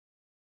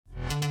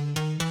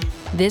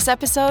This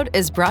episode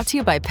is brought to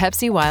you by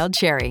Pepsi Wild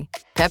Cherry.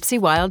 Pepsi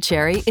Wild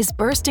Cherry is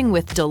bursting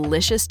with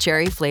delicious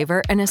cherry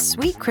flavor and a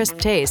sweet, crisp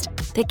taste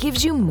that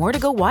gives you more to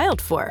go wild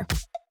for.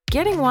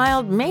 Getting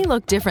wild may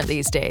look different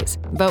these days,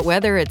 but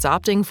whether it's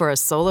opting for a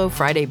solo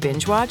Friday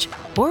binge watch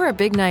or a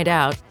big night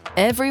out,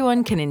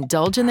 everyone can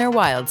indulge in their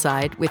wild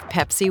side with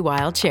Pepsi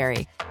Wild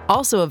Cherry.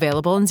 Also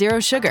available in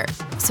Zero Sugar.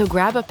 So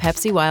grab a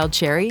Pepsi Wild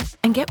Cherry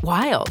and get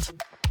wild.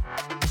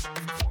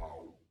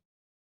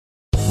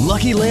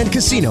 Lucky Land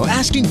Casino,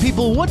 asking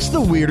people, what's the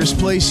weirdest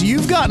place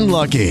you've gotten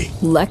lucky?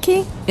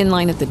 Lucky? In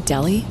line at the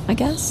deli, I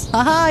guess?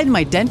 Aha, in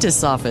my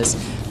dentist's office.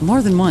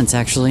 More than once,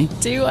 actually.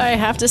 Do I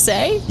have to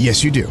say?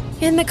 Yes, you do.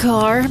 In the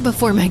car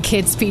before my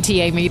kids'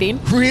 PTA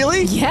meeting.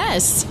 Really?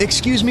 Yes.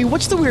 Excuse me,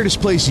 what's the weirdest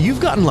place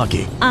you've gotten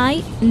lucky?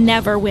 I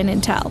never win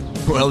and tell.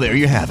 Well, there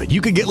you have it.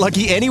 You can get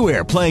lucky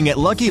anywhere, playing at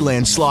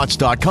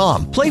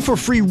LuckyLandSlots.com. Play for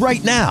free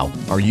right now.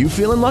 Are you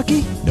feeling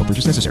lucky? No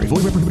purchase necessary.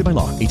 Void where prohibited by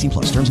law. 18+.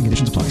 Terms and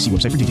conditions apply. See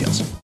website for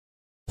details.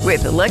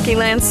 With the Lucky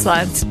Land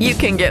Slots, you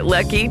can get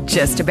lucky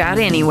just about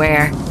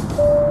anywhere.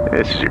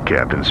 This is your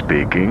captain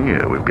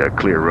speaking. We've got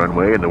clear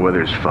runway and the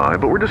weather's fine,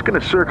 but we're just going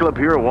to circle up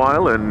here a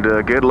while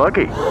and get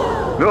lucky.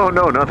 No,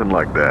 nothing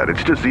like that.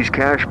 It's just these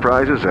cash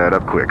prizes add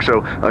up quick.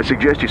 So I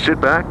suggest you sit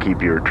back, keep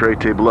your tray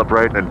table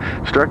upright, and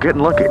start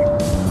getting lucky.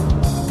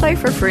 Play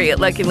for free at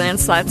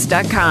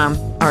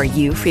LuckyLandSlots.com. Are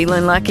you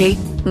feeling lucky?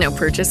 No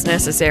purchase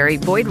necessary.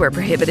 Void where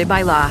prohibited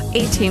by law.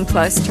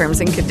 18+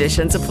 terms and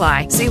conditions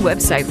apply. See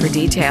website for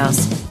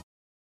details.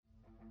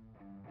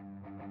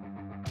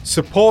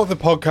 Support the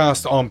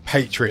podcast on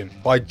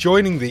Patreon by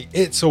joining the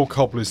It's All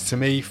Cobblers to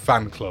Me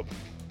fan club.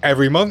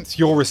 Every month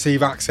you'll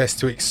receive access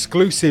to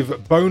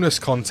exclusive bonus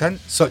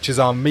content such as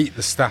our Meet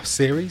the Staff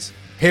series,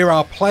 hear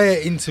our player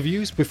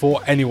interviews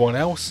before anyone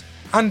else,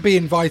 and be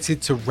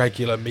invited to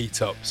regular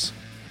meetups.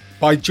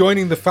 By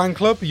joining the fan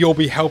club, you'll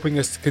be helping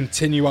us to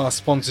continue our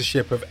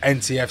sponsorship of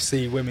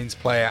NTFC women's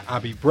player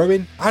Abby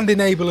Bruin and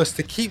enable us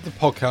to keep the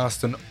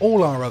podcast and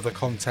all our other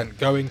content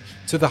going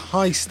to the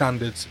high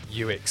standards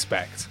you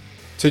expect.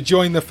 To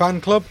join the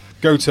fan club,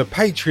 go to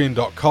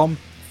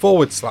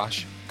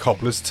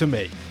patreon.com/cobblers to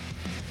me.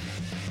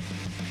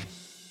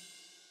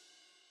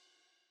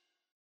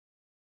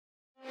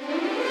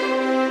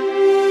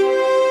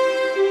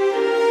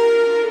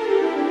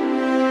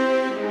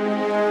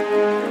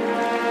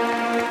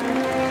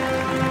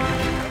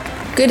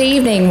 Good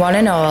evening, one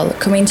and all.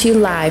 Coming to you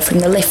live from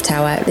the Lift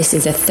Tower, this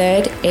is the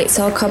third It's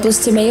All Cobblers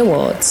to Me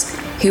Awards.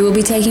 Who will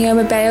be taking home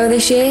a Bayo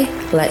this year?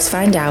 Let's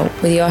find out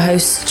with your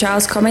hosts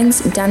Charles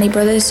Cummins, Danny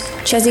Brothers,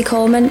 Chessie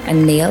Coleman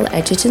and Neil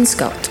Edgerton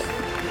Scott.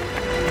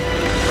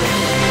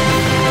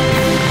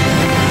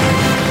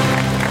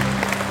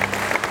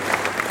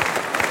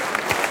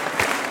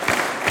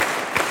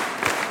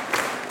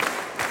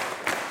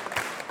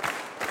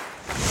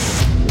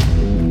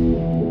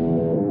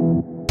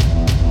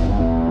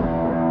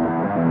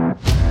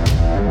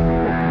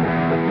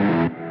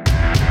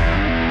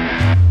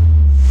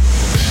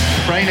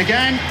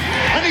 Again,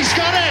 and he's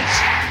got it!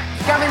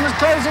 Gavin was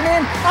closing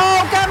in.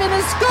 Oh, Gavin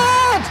has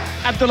scored!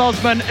 Abdul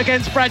Osman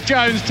against Brad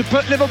Jones to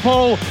put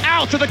Liverpool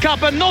out of the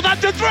cup, and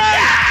Northampton 3!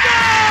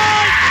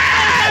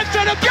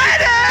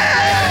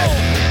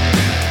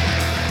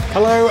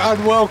 Hello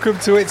and welcome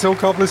to It's All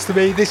Cobblers to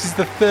Me. This is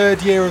the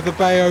third year of the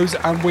Bayos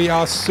and we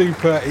are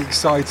super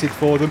excited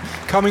for them.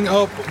 Coming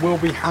up, we'll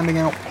be handing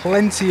out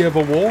plenty of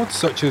awards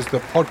such as the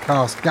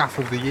Podcast Gaff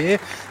of the Year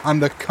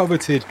and the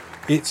coveted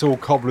It's All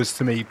Cobblers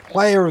to Me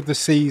Player of the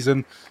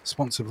Season,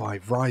 sponsored by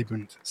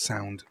Vibrant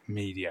Sound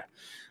Media.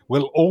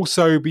 We'll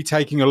also be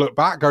taking a look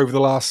back over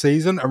the last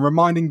season and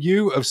reminding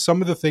you of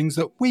some of the things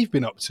that we've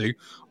been up to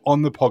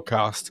on the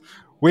podcast.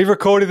 We've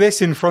recorded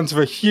this in front of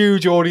a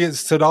huge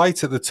audience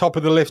tonight at the top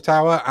of the Lift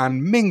Tower,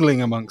 and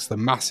mingling amongst the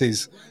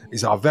masses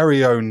is our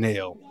very own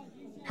Neil.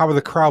 How are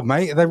the crowd,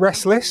 mate? Are they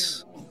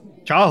restless?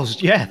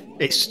 Charles, yeah,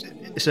 it's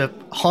a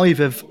hive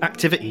of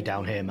activity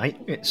down here, mate.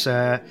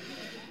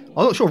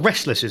 I'm not sure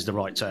restless is the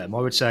right term.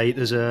 I would say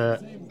there's a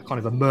kind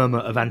of a murmur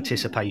of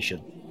anticipation.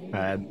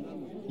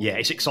 Yeah,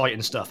 it's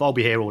exciting stuff. I'll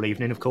be here all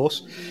evening, of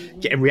course,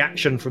 getting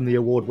reaction from the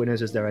award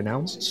winners as they're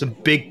announced. Some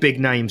big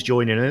names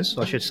joining us,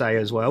 I should say,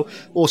 as well.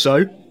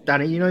 Also,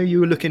 Danny,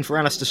 you were looking for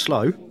Alistair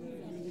Slow.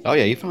 Oh,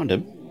 yeah, you found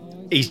him.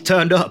 He's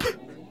turned up.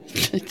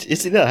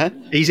 Is he there?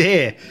 He's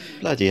here.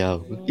 Bloody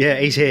hell. Yeah,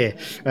 he's here.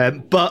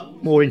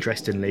 But more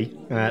interestingly,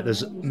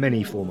 there's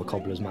many former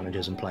Cobblers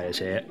managers and players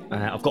here.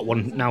 I've got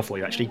one now for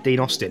you, actually. Dean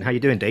Austin. How you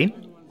doing, Dean?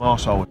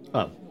 Arsehole.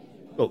 Oh,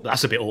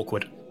 that's a bit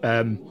awkward.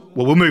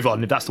 Well, we'll move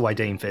on if that's the way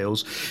Dean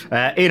feels.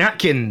 Ian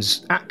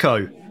Atkins,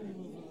 Atco.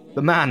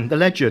 The man, the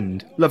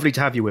legend. Lovely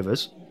to have you with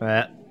us.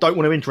 Don't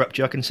want to interrupt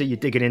you. I can see you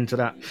digging into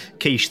that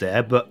quiche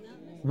there. But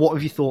what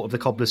have you thought of the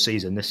Cobblers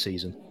season this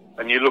season?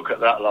 And you look at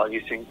that line,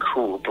 you think,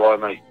 cool,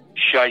 blimey.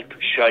 Shape.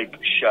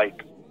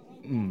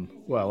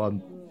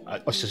 Well,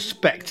 I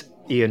suspect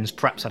Ian's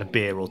perhaps had a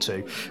beer or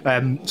two,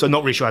 so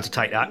not really sure how to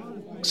take that.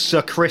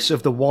 Sir Chris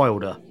of the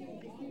Wilder.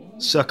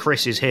 Sir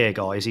Chris is here,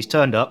 guys. He's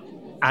turned up,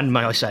 and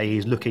may I say,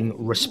 he's looking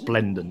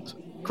resplendent.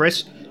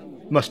 Chris,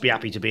 must be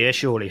happy to be here,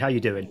 surely. How you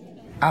doing?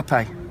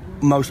 Happy.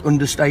 Most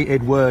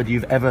understated word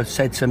you've ever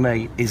said to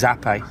me is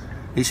happy.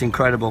 It's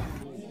incredible.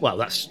 Well,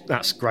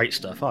 that's great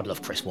stuff. I'd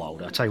love Chris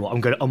Wilder. I tell you what,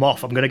 I'm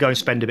off. I'm going to go and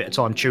spend a bit of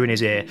time chewing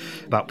his ear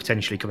about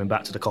potentially coming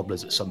back to the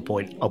Cobblers at some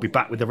point. I'll be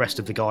back with the rest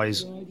of the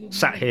guys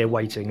sat here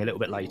waiting a little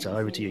bit later.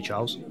 Over to you,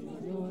 Charles.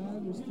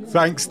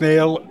 Thanks,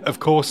 Neil. Of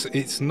course,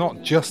 it's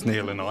not just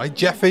Neil and I.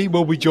 Jeffy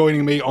will be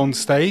joining me on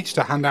stage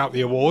to hand out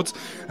the awards,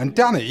 and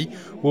Danny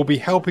will be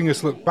helping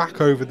us look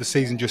back over the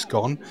season just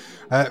gone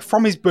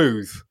from his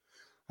booth.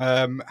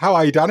 How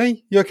are you,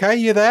 Danny? You okay?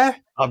 You there?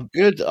 I'm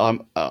good.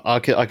 I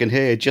can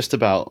hear just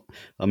about.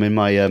 I'm in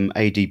my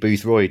AD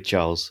booth,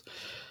 Charles.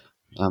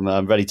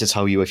 I'm ready to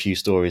tell you a few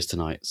stories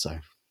tonight, so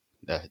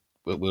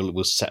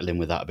we'll settle in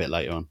with that a bit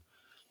later on.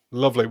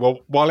 Lovely.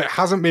 Well, while it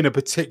hasn't been a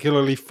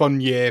particularly fun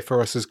year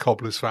for us as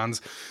Cobblers fans,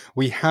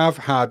 we have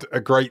had a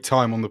great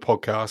time on the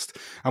podcast,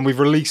 and we've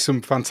released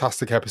some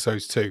fantastic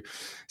episodes too.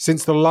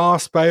 Since the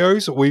last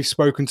Bayos, we've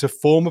spoken to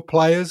former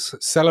players,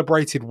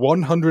 celebrated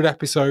 100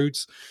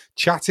 episodes,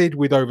 chatted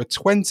with over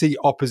 20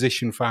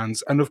 opposition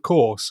fans, and of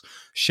course,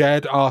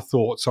 shared our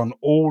thoughts on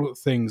all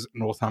things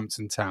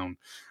Northampton Town.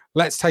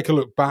 Let's take a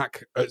look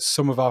back at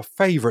some of our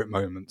favourite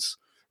moments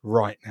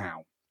right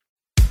now.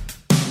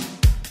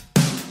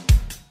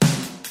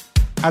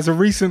 As a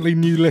recently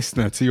new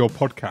listener to your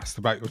podcast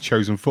about your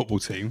chosen football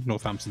team,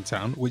 Northampton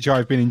Town, which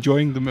I've been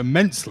enjoying them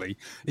immensely,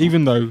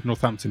 even though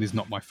Northampton is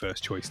not my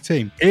first choice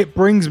team, it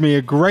brings me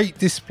a great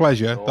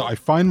displeasure that I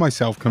find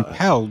myself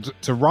compelled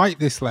to write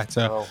this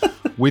letter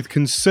with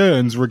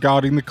concerns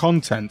regarding the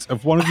content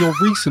of one of your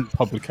recent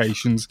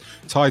publications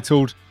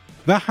titled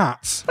The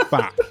Hat's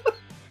Back.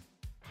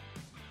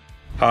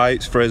 Hi,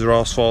 it's Fraser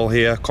Horsfall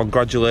here.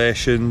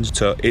 Congratulations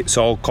to It's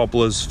All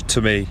Cobblers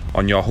to me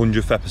on your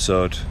 100th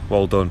episode.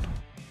 Well done.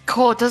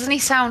 God, doesn't he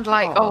sound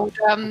like old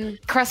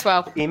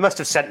Cresswell? He must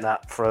have sent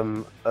that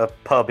from a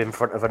pub in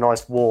front of a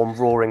nice warm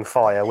roaring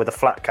fire with a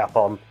flat cap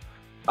on.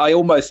 I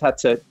almost had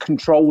to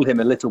control him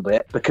a little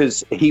bit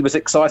because he was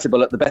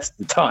excitable at the best of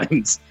the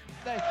times.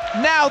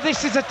 Now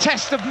this is a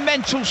test of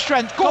mental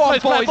strength. Go on, on,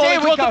 boys.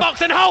 Here we go. The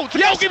box and hold.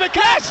 Yes! Yes!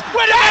 Yes!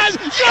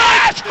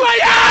 Yes!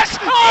 Yes!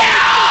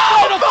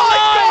 Oh my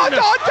God!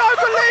 I don't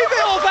believe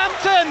it!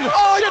 Northampton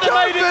should have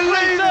made it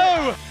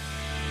 3-2.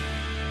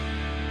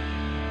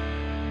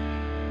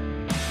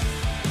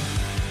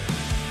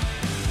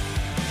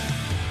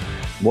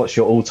 What's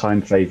your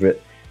all-time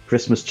favourite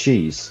Christmas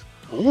cheese?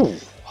 Ooh.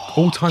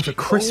 All-time for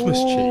Christmas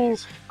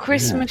cheese?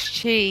 Christmas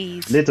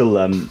cheese.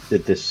 Lidl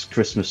did this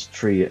Christmas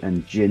tree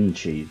and gin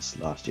cheese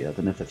last year. I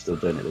don't know if they're still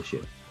doing it this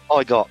year.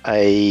 I got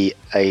a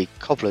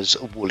cobbler's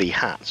woolly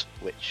hat,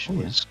 which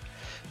was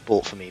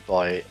bought for me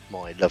by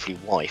my lovely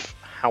wife.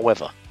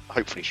 However,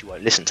 hopefully she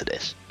won't listen to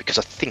this, because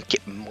I think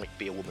it might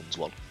be a woman's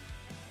one.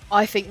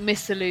 I think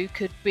Missalou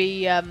could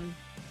be a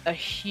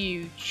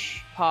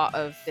huge part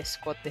of this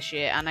squad this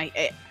year,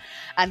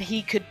 and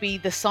he could be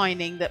the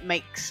signing that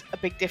makes a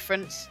big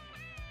difference.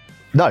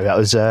 No, that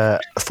was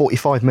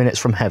 45 minutes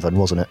from heaven,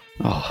 wasn't it?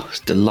 Oh, it's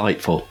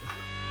delightful.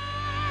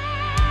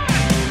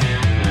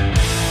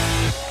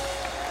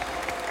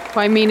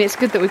 Well, I mean, it's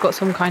good that we've got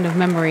some kind of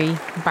memory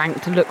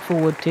bank to look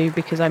forward to,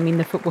 because, I mean,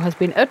 the football has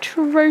been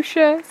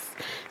atrocious.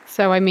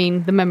 So, I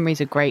mean, the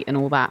memories are great and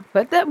all that.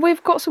 But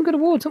we've got some good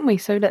awards, haven't we?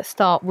 So let's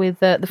start with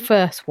the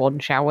first one,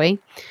 shall we?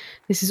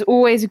 This is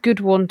always a good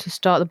one to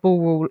start the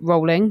ball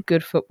rolling.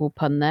 Good football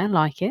pun there,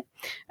 like it.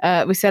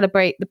 We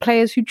celebrate the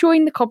players who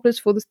joined the Cobblers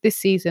for this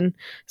season.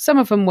 Some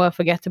of them were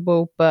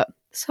forgettable, but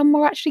some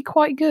were actually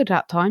quite good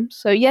at times.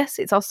 So yes,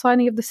 it's our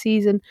signing of the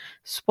season,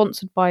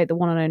 sponsored by the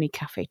one and only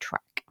Cafe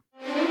Track.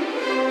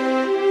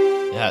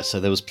 Yeah, so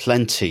there was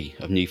plenty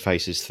of new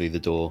faces through the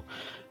door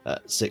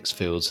at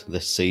Sixfields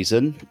this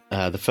season.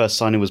 The first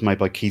signing was made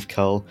by Keith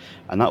Curl,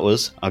 and that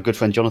was our good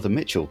friend Jonathan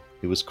Mitchell,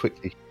 who was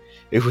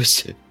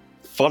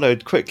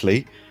followed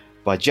quickly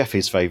by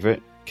Jeffy's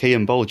favourite,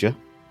 Kean Bolger.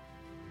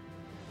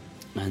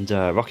 And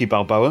Rocky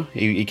Balboa,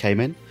 he came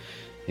in.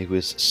 He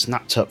was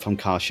snapped up from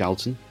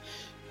Carshalton.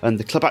 And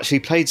the club actually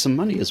paid some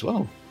money as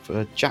well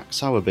for Jack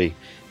Sowerby,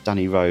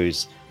 Danny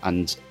Rose,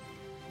 and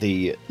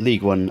the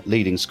League One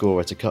leading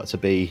scorer to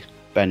be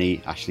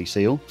Benny Ashley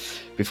Seal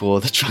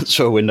before the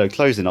transfer window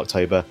closed in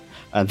October.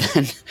 And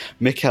then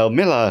Mikael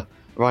Miller,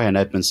 Ryan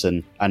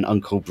Edmondson and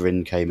Uncle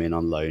Bryn came in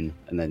on loan,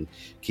 and then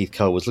Keith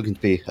Cole was looking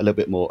to be a little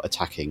bit more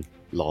attacking,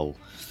 lol.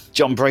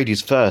 John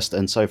Brady's first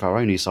and so far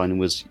only signing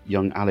was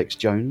young Alex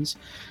Jones,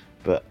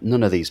 but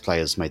none of these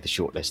players made the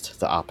shortlist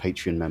that our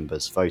Patreon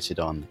members voted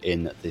on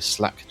in the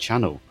Slack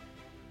channel.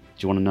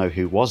 Do you want to know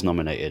who was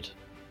nominated?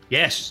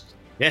 Yes,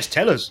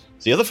 tell us.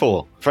 The other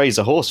four: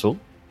 Fraser Horsfall,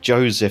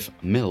 Joseph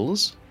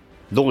Mills,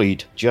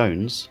 Lloyd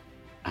Jones,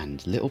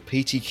 and Little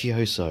Petey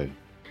Chioso.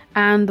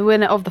 And the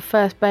winner of the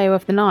first Bayo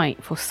of the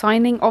night for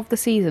signing of the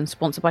season,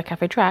 sponsored by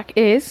Cafe Track,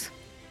 is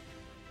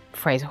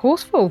Fraser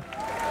Horsfall.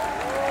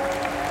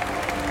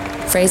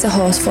 Fraser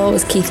Horsfall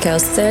was Keith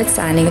Curl's third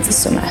signing of the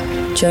summer,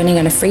 joining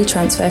on a free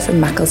transfer from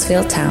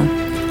Macclesfield Town.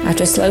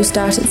 After a slow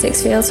start at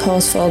Sixfields,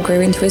 Horsfall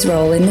grew into his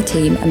role in the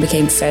team and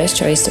became first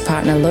choice to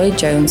partner Lloyd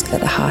Jones at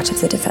the heart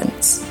of the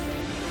defence.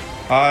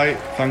 Hi,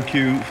 thank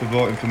you for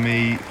voting for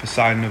me for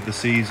signing of the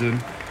season.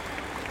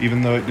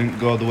 Even though it didn't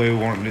go the way we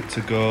wanted it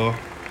to go,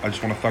 I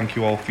just want to thank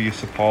you all for your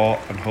support,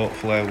 and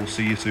hopefully I will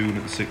see you soon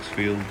at the Six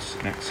Fields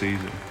next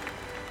season.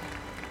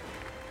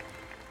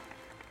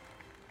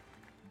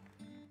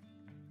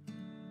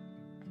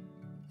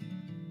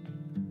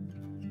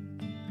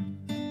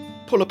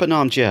 Pull up an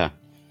armchair,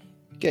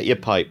 get your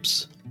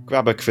pipes,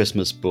 grab a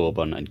Christmas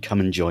bourbon and come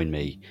and join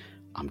me.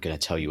 I'm going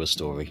to tell you a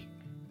story.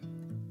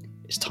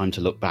 It's time to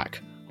look back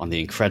on the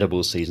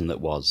incredible season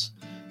that was.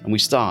 And we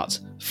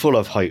start full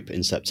of hope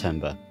in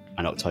September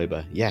and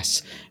October.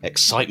 Yes,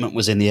 excitement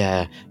was in the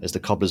air as the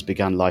Cobblers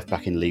began life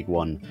back in League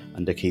One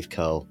under Keith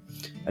Curle.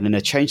 And in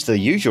a change to the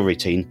usual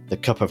routine, the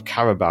Cup of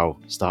Carabao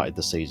started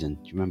the season.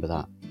 Do you remember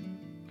that?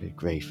 Good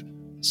grief.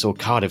 Saw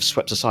Cardiff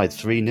swept aside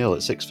 3-0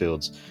 at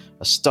Sixfields.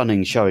 A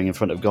stunning showing in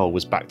front of goal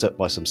was backed up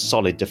by some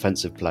solid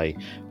defensive play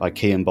by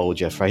Kean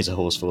Bolger, Fraser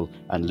Horsfall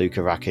and Luka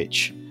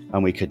Rakic.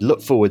 And we could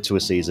look forward to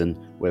a season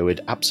where we'd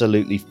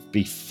absolutely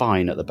be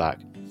fine at the back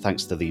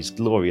thanks to these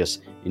glorious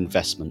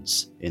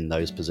investments in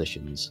those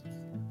positions.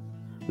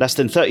 Less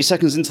than 30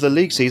 seconds into the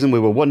league season, we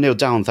were 1-0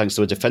 down thanks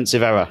to a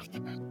defensive error.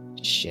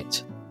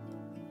 Shit.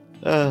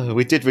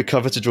 We did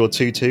recover to draw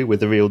 2-2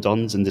 with the Real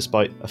Dons, and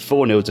despite a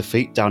 4-0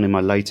 defeat down in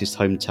my latest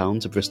hometown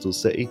to Bristol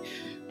City,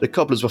 the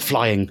Cobblers were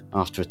flying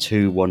after a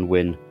 2-1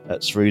 win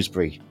at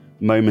Shrewsbury,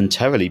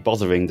 momentarily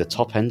bothering the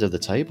top end of the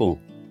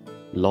table.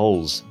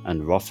 Lols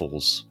and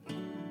ruffles.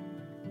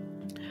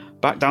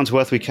 Back down to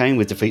earth we came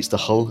with defeats to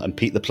Hull and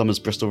Pete the Plumber's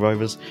Bristol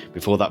Rovers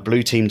before that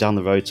blue team down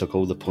the road took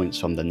all the points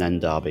from the Nen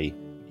derby.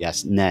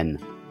 Yes, Nen,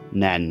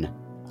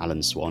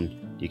 Alan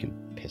Swan. You can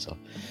piss off.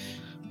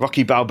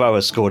 Rocky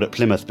Balboa scored at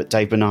Plymouth, but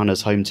Dave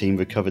Banana's home team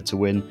recovered to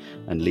win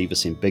and leave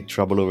us in big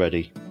trouble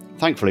already.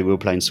 Thankfully, we were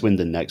playing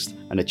Swindon next,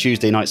 and a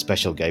Tuesday night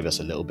special gave us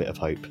a little bit of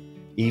hope.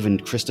 Even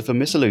Christopher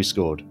Missalou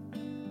scored.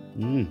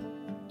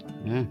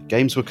 Yeah,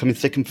 games were coming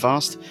thick and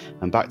fast,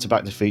 and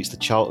back-to-back defeats to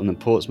Charlton and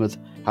Portsmouth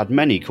had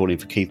many calling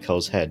for Keith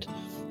Curle's head.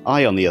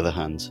 I, on the other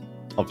hand,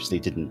 obviously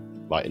didn't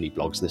write any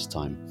blogs this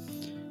time.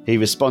 He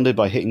responded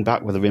by hitting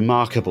back with a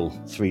remarkable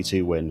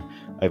 3-2 win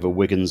over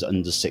Wigan's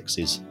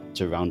under-6s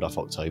to round off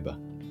October.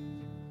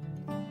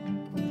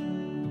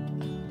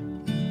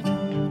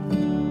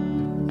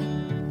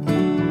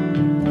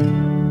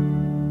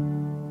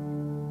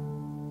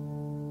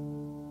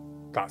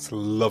 That's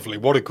lovely.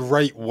 What a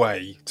great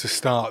way to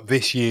start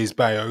this year's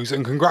Bayos.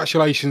 And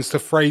congratulations to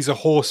Fraser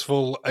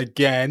Horsfall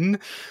again.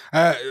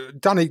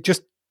 Danny,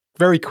 just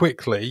very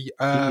quickly,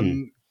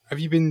 have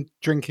you been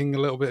drinking a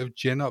little bit of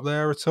gin up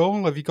there at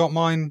all? Have you got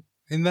mine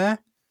in there?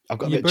 I've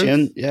got a bit of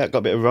gin. Yeah, I've got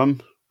a bit of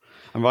rum.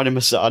 I'm riding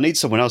myself. I need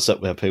someone else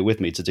up here with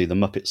me to do the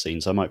Muppet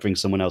scene, so I might bring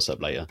someone else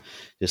up later.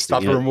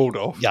 Statler and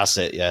Waldorf? Yeah, that's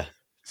it, yeah.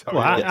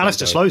 Well,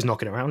 Alistair Slow's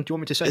knocking around. Do you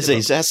want me to send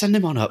him up? Send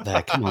him on up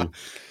there, come on.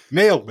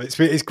 Neil,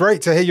 it's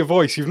great to hear your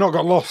voice. You've not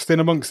got lost in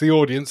amongst the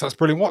audience. That's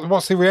brilliant.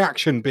 What's the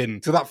reaction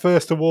been to that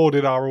first award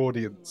in our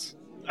audience?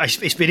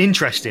 It's been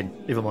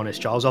interesting, if I'm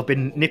honest, Charles. I've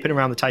been nipping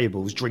around the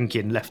tables,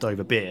 drinking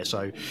leftover beer,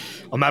 so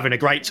I'm having a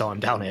great time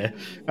down here.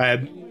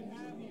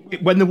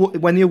 When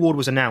the award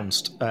was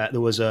announced, there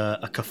was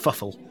a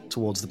kerfuffle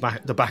towards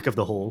the back of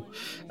the hall.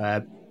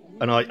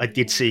 And I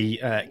did see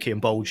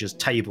Kean Bolger's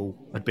table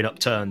had been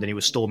upturned and he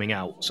was storming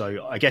out.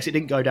 So I guess it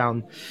didn't go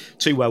down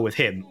too well with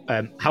him.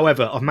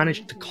 However, I've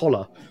managed to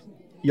collar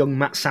young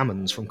Matt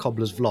Salmons from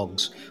Cobbler's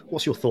Vlogs.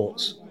 What's your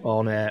thoughts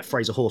on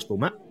Fraser Horsfall,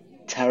 Matt?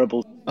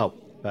 Terrible. Oh,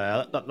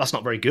 that's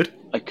not very good.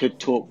 I could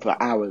talk for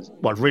hours.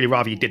 Well, I'd really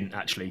rather you didn't,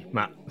 actually,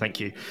 Matt. Thank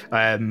you.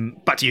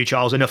 Back to you,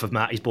 Charles. Enough of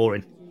Matt. He's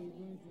boring.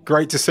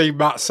 Great to see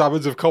Matt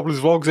Salmons of Cobbler's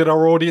Vlogs in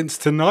our audience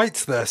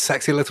tonight. The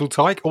sexy little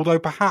tyke, although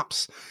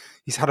perhaps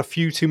he's had a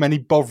few too many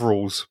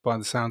Bovrils by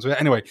the sounds of it.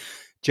 Anyway,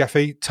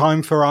 Jeffy,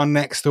 time for our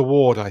next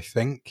award, I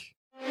think.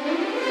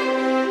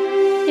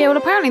 Yeah, well,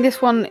 apparently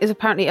this one is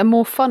a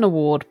more fun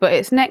award, but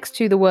it's next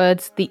to the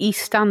words the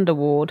East Stand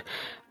Award.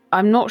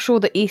 I'm not sure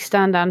that East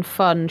Stand and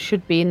fun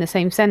should be in the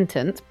same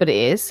sentence, but it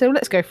is, so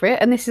let's go for it.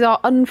 And this is our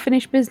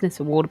Unfinished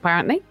Business Award,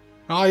 apparently.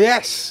 Ah,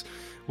 yes.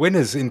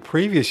 Winners in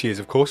previous years,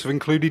 of course, have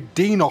included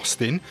Dean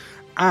Austin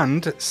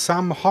and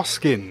Sam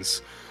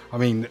Hoskins. I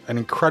mean, an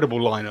incredible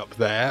lineup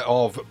there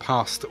of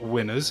past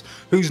winners.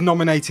 Who's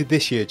nominated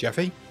this year,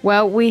 Jeffy?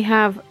 Well, we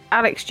have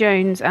Alex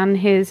Jones and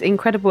his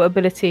incredible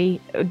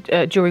ability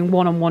during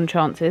one-on-one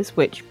chances,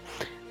 which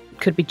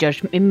could be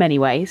judged in many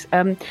ways.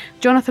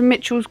 Jonathan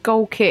Mitchell's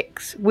goal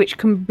kicks, which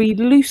can be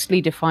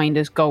loosely defined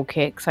as goal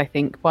kicks, I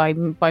think, by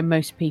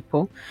most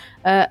people.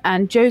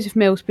 And Joseph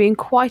Mills being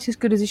quite as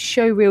good as his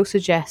showreel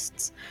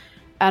suggests.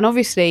 And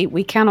obviously,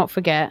 we cannot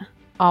forget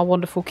our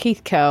wonderful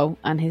Keith Curle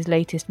and his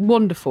latest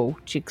wonderful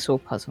jigsaw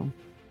puzzle.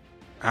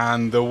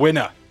 And the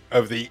winner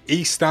of the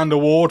East Stand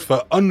Award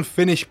for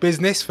Unfinished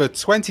Business for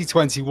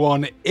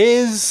 2021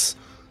 is...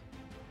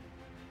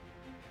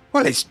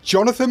 well, it's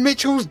Jonathan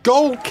Mitchell's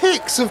goal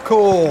kicks, of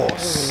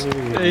course.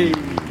 Hey.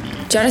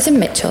 Jonathan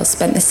Mitchell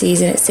spent the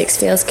season at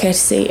Sixfields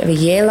courtesy of a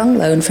year-long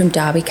loan from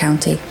Derby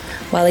County.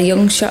 While a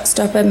young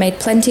shot-stopper made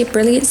plenty of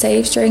brilliant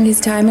saves during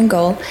his time in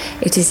goal,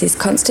 it is his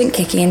constant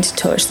kicking into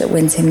touch that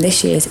wins him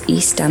this year's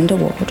East Stand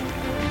Award.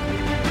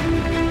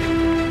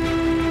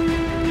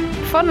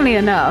 Funnily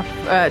enough,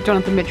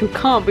 Jonathan Mitchell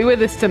can't be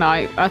with us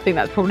tonight. I think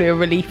that's probably a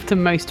relief to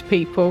most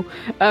people.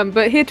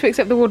 But here to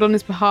accept the award on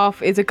his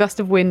behalf is a gust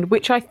of wind,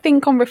 which I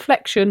think on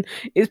reflection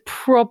is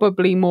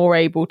probably more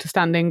able to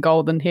stand in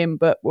goal than him,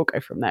 but we'll go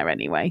from there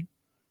anyway.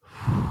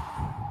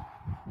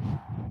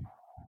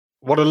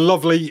 What a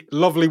lovely,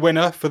 lovely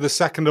winner for the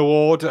second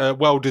award.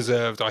 Well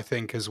deserved, I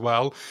think, as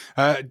well.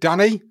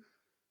 Danny,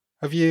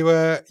 have you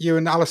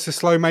and Alistair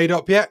Slow made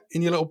up yet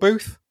in your little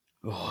booth?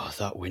 Oh,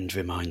 that wind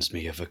reminds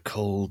me of a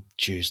cold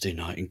Tuesday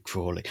night in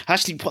Crawley.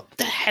 Actually, what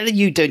the hell are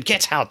you doing?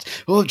 Get out!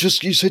 Oh,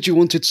 just you said you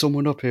wanted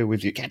someone up here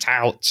with you. Get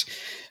out!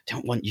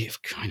 Don't want you for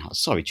crying out.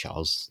 Sorry,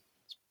 Charles.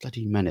 It's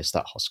bloody menace,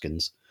 that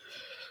Hoskins.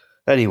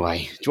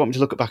 Anyway, do you want me to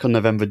look back on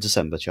November and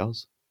December,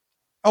 Charles?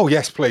 Oh,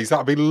 yes, please.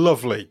 That'd be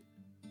lovely.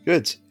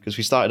 Good, because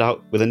we started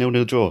out with a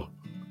 0-0 draw.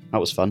 That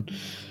was fun.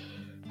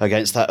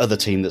 Against that other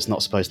team that's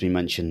not supposed to be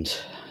mentioned.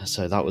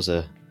 So that was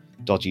a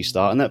dodgy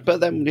start. But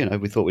then,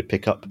 we thought we'd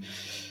pick up.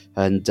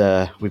 And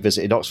we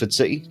visited Oxford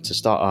City to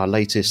start our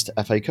latest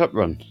FA Cup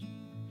run.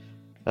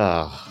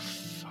 Oh,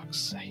 fuck's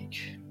sake.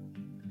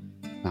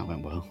 That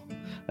went well.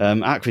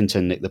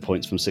 Accrington nicked the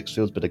points from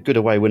Sixfields, but a good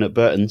away win at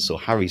Burton saw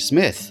Harry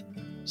Smith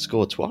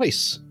score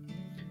twice.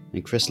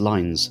 And Chris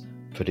Lines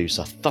produce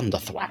a thunder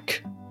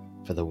thwack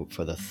for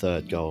the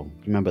third goal.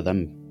 Remember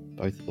them,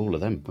 all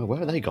of them? Well,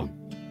 where are they gone?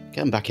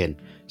 Get them back in.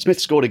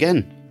 Smith scored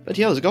again, but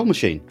he was a goal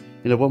machine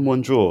in a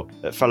 1-1 draw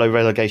at fellow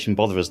relegation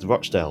botherers the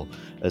Rochdale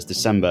as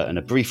December and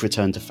a brief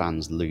return to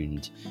fans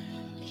loomed.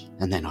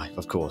 And then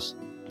of course,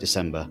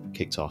 December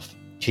kicked off.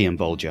 Kean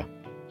Bolger.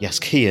 Yes,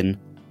 Kean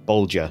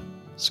Bolger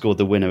scored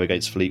the winner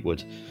against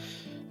Fleetwood.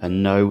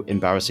 And no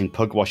embarrassing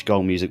pugwash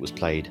goal music was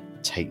played.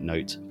 Take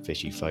note,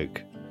 fishy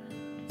folk.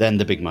 Then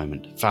the big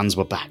moment. Fans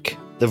were back.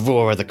 The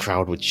roar of the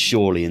crowd would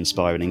surely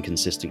inspire an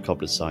inconsistent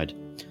Cobblers side.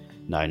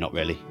 No, not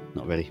really.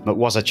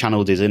 McWazza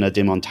channeled his inner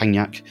de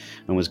Montagnac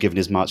and was given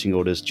his marching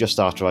orders just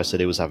after I said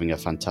he was having a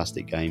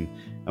fantastic game,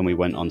 and we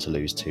went on to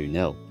lose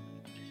 2-0.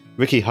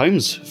 Ricky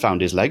Holmes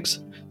found his legs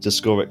to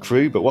score at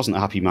Crewe, but wasn't a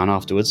happy man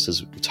afterwards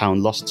as the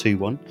town lost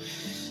 2-1.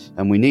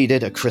 And we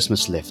needed a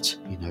Christmas lift.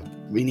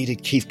 We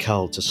needed Keith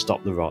Curl to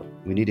stop the rot.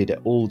 We needed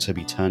it all to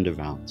be turned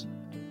around.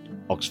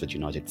 Oxford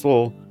United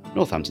 4,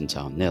 Northampton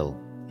Town 0.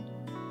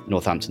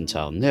 Northampton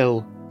Town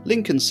 0,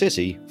 Lincoln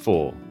City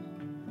 4.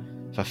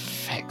 For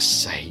feck's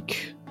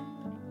sake.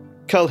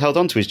 Curl held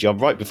on to his job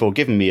right before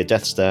giving me a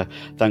death stare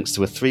thanks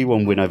to a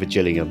 3-1 win over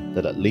Gillingham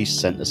that at least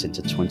sent us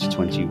into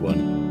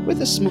 2021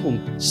 with a small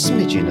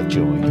smidgen of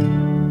joy.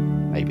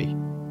 Maybe.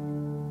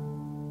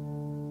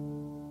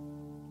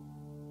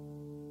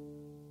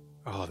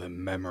 Oh, the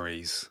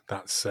memories.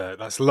 That's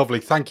lovely.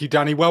 Thank you,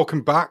 Danny.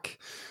 Welcome back.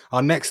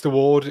 Our next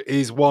award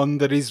is one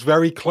that is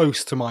very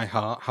close to my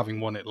heart, having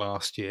won it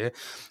last year.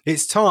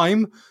 It's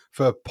time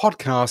for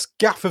Podcast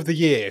Gaff of the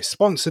Year,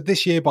 sponsored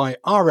this year by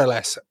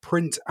RLS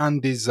Print and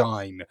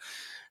Design.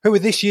 Who are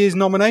this year's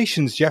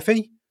nominations,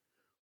 Jeffy?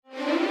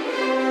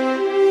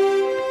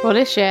 Well,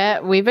 this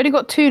year we've only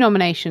got 2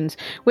 nominations,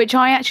 which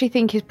I actually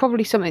think is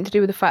probably something to do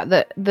with the fact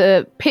that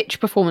the pitch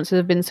performances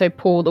have been so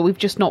poor that we've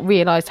just not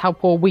realised how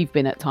poor we've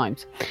been at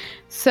times.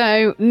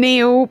 So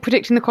Neil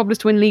predicting the Cobblers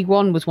to win League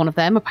One was one of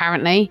them,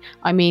 apparently.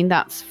 I mean,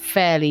 that's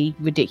fairly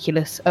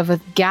ridiculous of a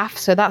gaff,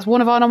 so that's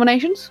one of our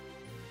nominations.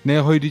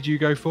 Neil, who did you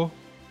go for?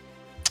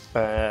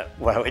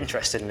 Well,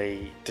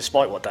 interestingly,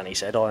 despite what Danny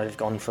said, I've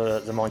gone for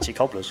the mighty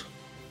Cobblers.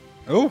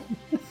 Oh.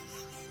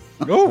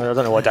 I don't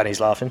know why Danny's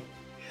laughing.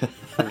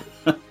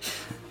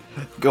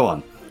 Go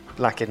on.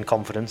 Lacking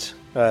confidence.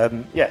 I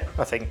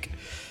think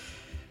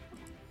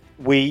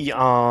we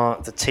are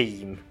the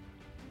team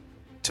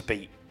to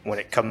beat when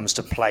it comes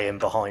to playing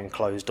behind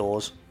closed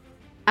doors.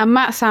 And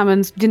Matt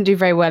Salmons didn't do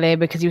very well here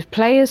because he was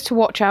players to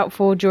watch out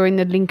for during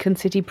the Lincoln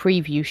City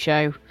preview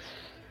show.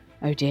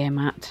 Oh dear,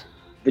 Matt.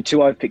 The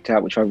 2 I've picked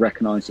out, which I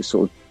recognise as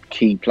sort of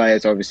key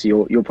players, obviously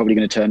you're probably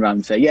going to turn around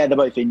and say, yeah, they're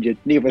both injured.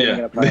 Neither of them are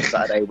going to play on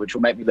Saturday, which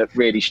will make me look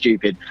really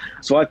stupid.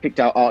 So I've picked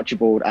out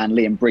Archibald and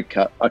Liam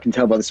Bridcut. I can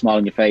tell by the smile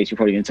on your face, you're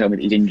probably going to tell me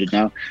that he's injured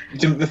now.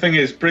 The thing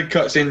is,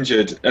 Bridcut's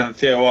injured and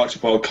Theo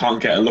Archibald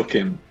can't get a look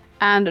in.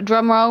 And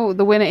drumroll,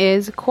 the winner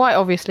is, quite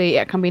obviously,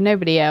 it can be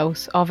nobody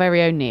else, our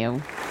very own Neil.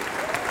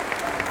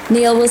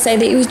 Neil will say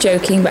that he was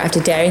joking, but after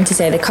daring to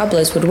say the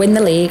Cobblers would win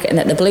the league and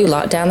that the blue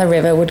lot down the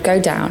river would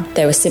go down,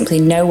 there was simply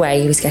no way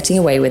he was getting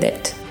away with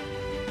it.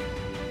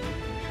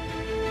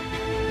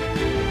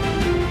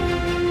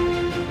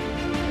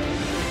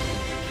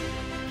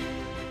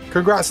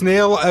 Congrats,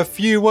 Neil. A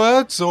few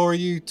words, or are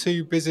you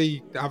too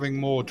busy having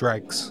more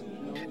dregs?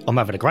 I'm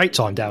having a great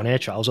time down here,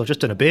 Charles. I've just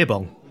done a beer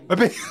bong.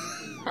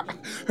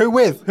 Who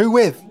with?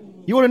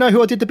 You want to know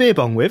who I did the beer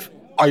bong with?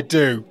 I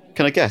do.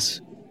 Can I guess?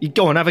 You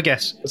go on, have a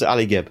guess. Was it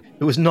Ali Gibb?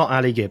 It was not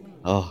Ali Gibb.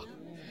 Oh.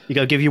 You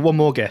go, give you one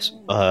more guess.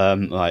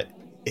 Right.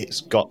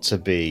 It's got to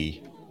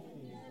be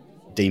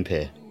Dean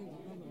Peer.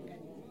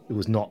 It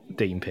was not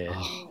Dean Peer.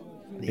 Oh,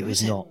 it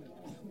was not.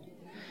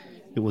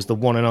 It was the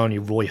one and only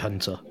Roy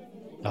Hunter.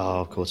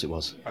 Oh, of course it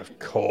was. Of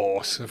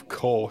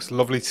course.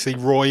 Lovely to see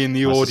Roy in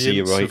the Nice to audience, see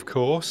you, Roy. of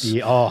course.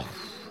 Yeah, oh,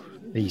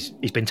 he's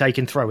been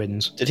taking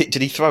throw-ins.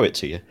 Did he throw it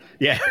to you?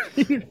 Yeah.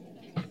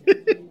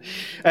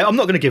 I'm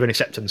not going to give an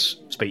acceptance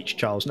speech,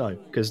 Charles, no,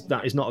 because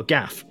that is not a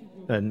gaffe.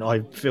 And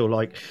I feel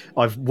like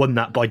I've won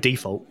that by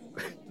default.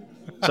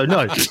 So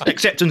no,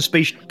 acceptance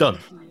speech done.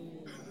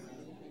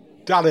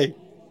 Danny,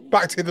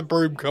 back to the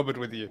broom cupboard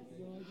with you.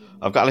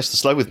 I've got Alistair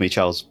Slow with me,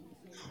 Charles.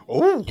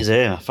 Oh, He's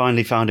here. I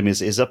finally found him.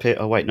 He's up here.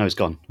 Oh, wait, no, he's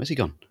gone. Where's he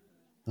gone?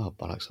 Oh,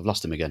 bollocks, I've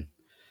lost him again.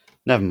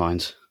 Never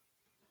mind.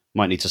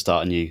 Might need to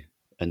start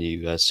a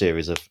new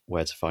series of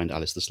where to find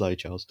Alistair Slow,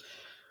 Charles.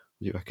 What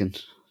do you reckon?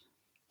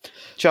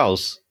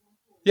 Charles?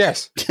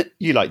 Yes.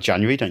 You like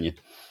January, don't you?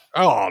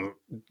 Oh,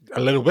 a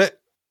little bit.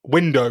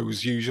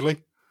 Windows,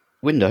 usually.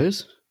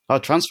 Windows? Oh,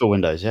 transfer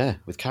windows, yeah.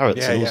 With carrots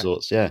Yeah, and all yeah.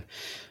 sorts, yeah.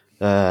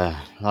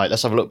 Right,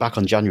 let's have a look back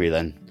on January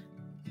then.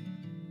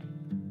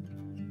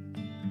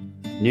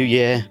 New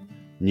year,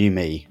 new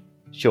me.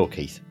 Sure,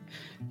 Keith.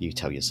 You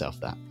tell yourself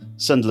that.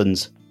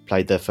 Sunderland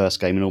played their first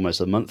game in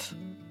almost a month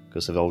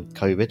because of old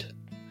COVID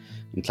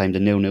and claimed a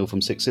 0-0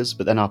 from Sixers.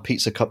 But then our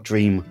Pizza Cup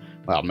dream,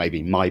 well,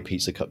 maybe my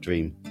Pizza Cup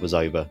dream, was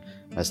over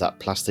as that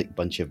plastic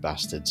bunch of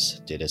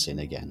bastards did us in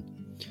again.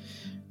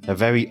 A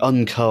very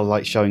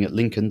uncurl-like showing at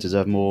Lincoln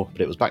deserved more,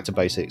 but it was back to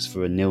basics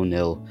for a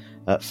 0-0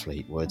 at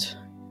Fleetwood.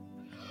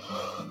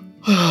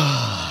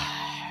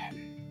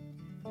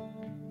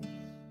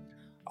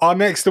 Our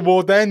next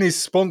award then is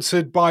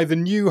sponsored by the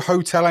New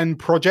Hotel End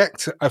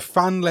Project, a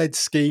fan-led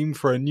scheme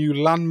for a new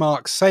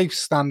landmark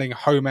safe-standing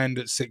home end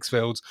at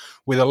Sixfields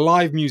with a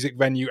live music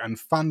venue and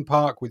fan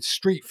park with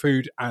street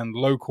food and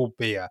local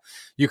beer.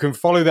 You can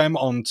follow them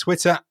on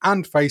Twitter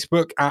and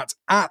Facebook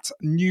at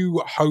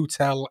New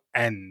Hotel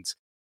End.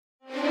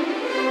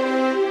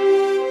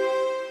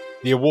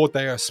 The award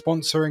they are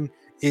sponsoring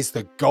is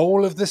the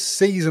Goal of the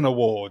Season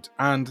Award,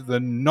 and the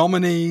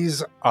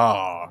nominees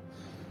are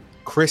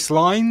Chris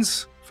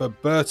Lines for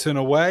Burton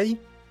away,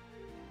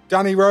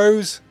 Danny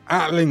Rose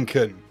at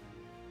Lincoln,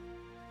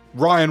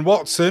 Ryan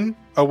Watson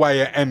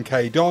away at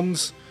MK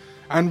Dons,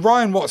 and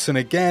Ryan Watson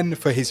again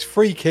for his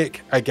free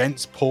kick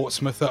against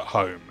Portsmouth at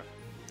home.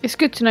 It's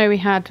good to know we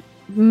had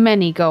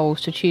many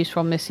goals to choose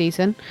from this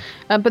season.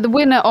 But the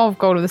winner of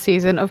Goal of the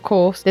Season, of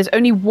course, there's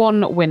only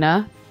one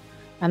winner,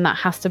 and that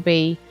has to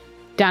be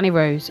Danny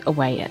Rose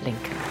away at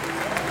Lincoln.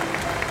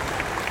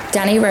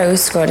 Danny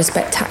Rose scored a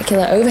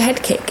spectacular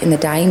overhead kick in the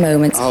dying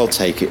moments. I'll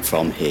take it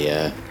from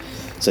here.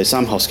 So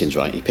Sam Hoskins,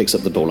 right, he picks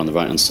up the ball on the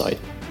right-hand side.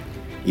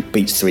 He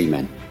beats three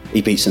men.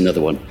 He beats another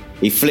one.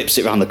 He flips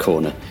it round the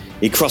corner.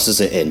 He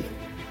crosses it in.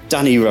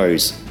 Danny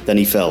Rose. Then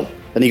he fell.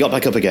 Then he got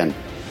back up again.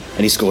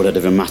 And he scored a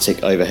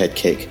dramatic overhead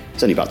kick.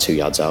 It's only about 2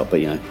 yards out,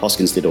 but,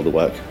 Hoskins did all the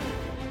work.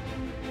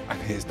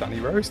 And here's Danny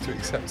Rose to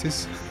accept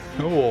his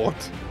award.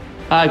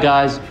 Hi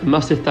guys, a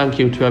massive thank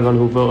you to everyone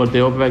who voted the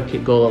overhead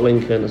kick goal at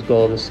Lincoln as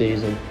goal of the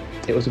season.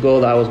 It was a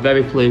goal that I was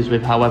very pleased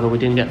with, however we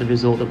didn't get the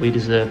result that we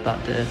deserved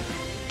that day.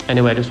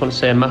 Anyway, I just want to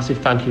say a massive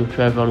thank you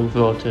to everyone who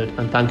voted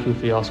and thank you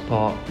for your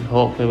support, and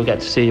hopefully we'll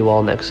get to see you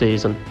all next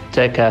season.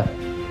 Take care.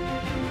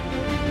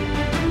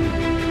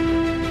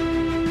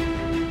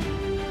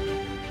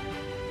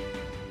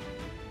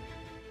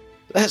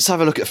 Let's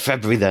have a look at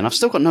February then. I've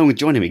still got no one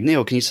joining me.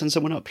 Neil, can you send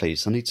someone up,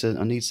 please? I need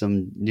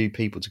some new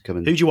people to come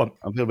in. Who do you want?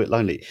 I feel a bit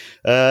lonely.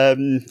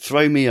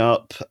 Throw me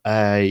up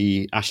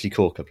a Ashley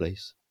Corker,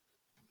 please.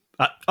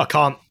 I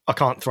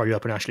can't throw you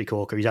up an Ashley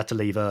Corker. He's had to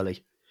leave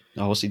early.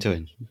 Oh, what's he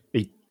doing?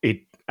 He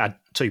had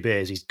 2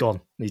 beers. He's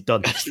gone. He's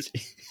done.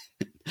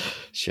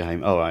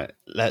 Shame. All right.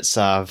 Let's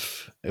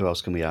have... Who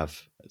else can we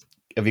have?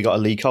 Have you got a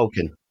Lee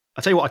Colkin?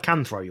 I'll tell you what I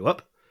can throw you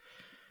up.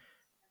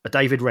 A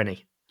David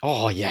Rennie.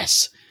 Oh,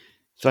 yes.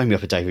 Throw me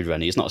up a David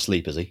Rennie. He's not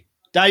asleep, is he?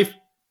 David!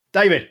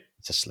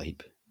 He's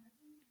asleep.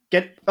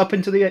 Get up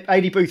into the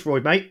AD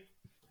Boothroyd, mate.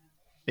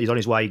 He's on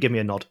his way. Give me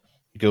a nod.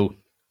 Cool.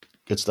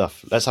 Good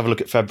stuff. Let's have a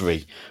look at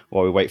February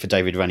while we wait for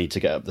David Rennie to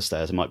get up the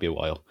stairs. It might be a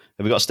while.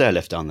 Have we got a stair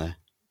lift down there?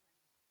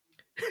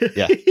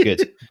 Yeah,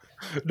 good.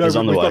 No, we've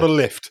got a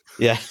lift.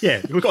 Yeah.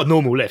 Yeah, we've got a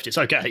normal lift. It's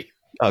okay.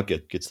 Oh,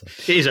 good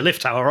stuff. It is a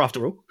lift tower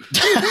after all.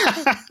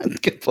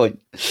 Good point.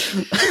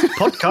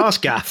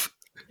 Podcast gaff.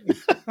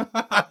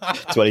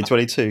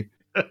 2022.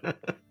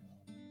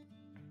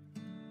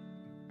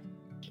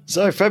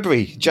 So,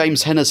 February,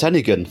 James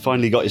Hennigan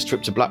finally got his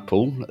trip to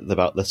Blackpool,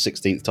 about the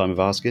 16th time of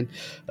asking,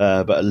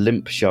 but a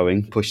limp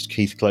showing pushed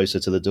Keith closer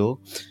to the door.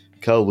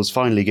 Curl was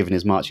finally given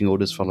his marching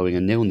orders following a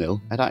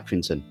 0-0 at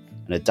Accrington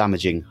and a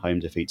damaging home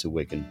defeat to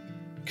Wigan.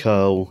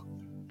 Curl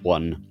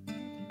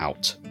 1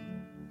 out.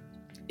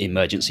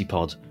 Emergency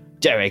pod.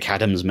 Derek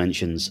Adams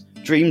mentions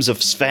dreams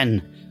of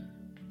Sven.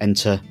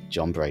 Enter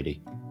John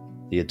Brady.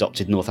 The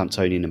adopted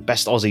Northamptonian and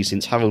best Aussie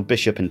since Harold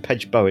Bishop and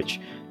Pedge Bowych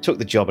took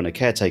the job on a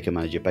caretaker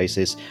manager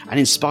basis and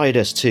inspired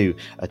us to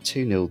a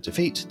 2-0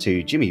 defeat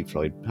to Jimmy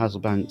Floyd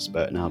Hasselbank's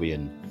Burton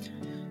Albion.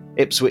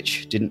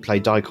 Ipswich didn't play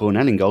Dicor and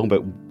Ellingol,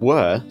 but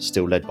were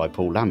still led by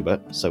Paul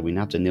Lambert, so we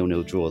nabbed a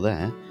 0-0 draw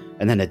there.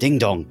 And then a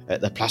ding-dong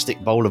at the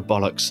plastic bowl of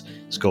bollocks.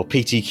 Score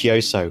PT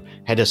Kyoso,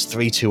 head us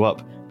 3-2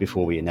 up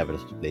before we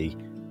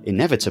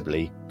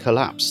inevitably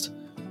collapsed.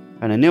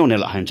 And a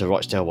 0-0 at home to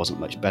Rochdale wasn't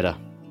much better.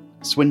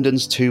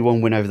 Swindon's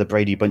 2-1 win over the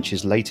Brady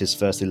Bunch's latest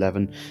first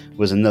 11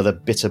 was another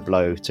bitter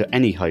blow to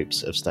any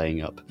hopes of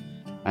staying up,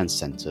 and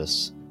sent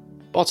us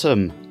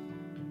bottom.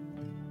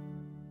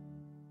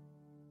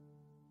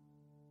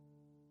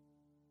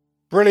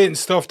 Brilliant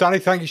stuff, Danny.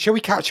 Thank you. Shall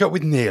we catch up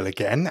with Neil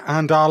again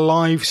and our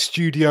live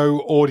studio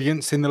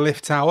audience in the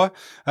Lift Tower?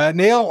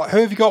 Neil, who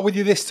have you got with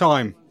you this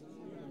time?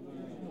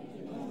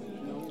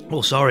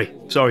 Oh, sorry,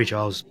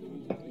 Charles.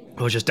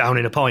 I was just down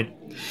in a pint.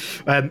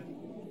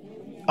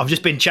 I've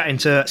just been chatting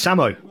to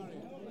Samo.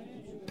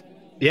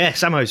 Yeah,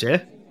 Samo's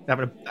here.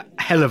 Having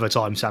a hell of a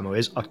time, Samo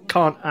is. I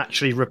can't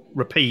actually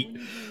repeat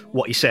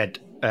what he said.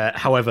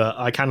 However,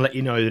 I can let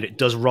you know that it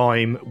does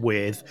rhyme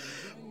with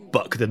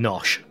Buck the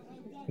Nosh.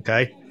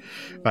 Okay?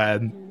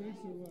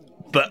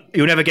 But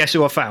you'll never guess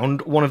who I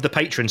found. One of the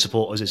Patreon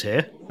supporters is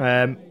here.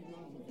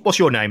 What's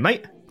your name,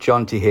 mate?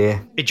 Jonty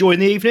here. Enjoying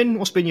the evening?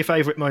 What's been your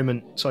favourite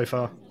moment so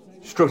far?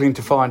 Struggling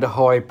to find a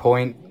high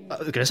point. I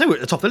was going to say, we're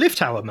at the top of the Lift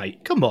Tower,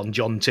 mate. Come on,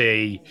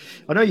 Jonty.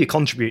 I know you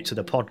contribute to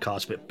the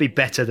podcast, but be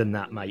better than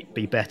that, mate.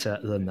 Be better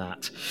than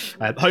that.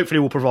 Hopefully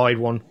we'll provide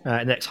one in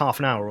the next half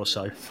an hour or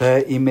so.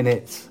 30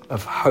 minutes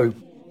of hope.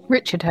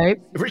 Richard Hope.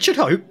 Richard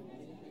Hope?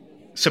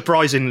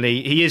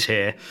 Surprisingly, he is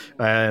here,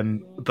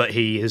 but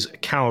he is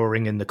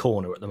cowering in the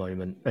corner at the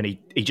moment. And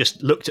he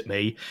just looked at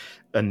me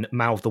and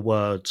mouthed the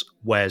words,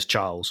 "Where's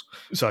Charles?"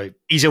 So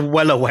he's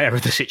well aware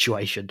of the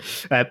situation.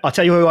 I'll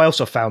tell you who I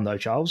also found, though,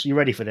 Charles. You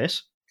ready for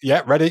this?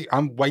 Yeah, ready.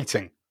 I'm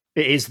waiting.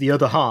 It is the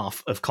other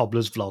half of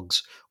Cobbler's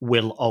Vlogs,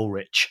 Will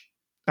Ulrich.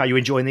 How are you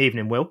enjoying the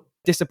evening, Will?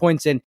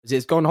 Disappointing.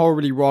 It's gone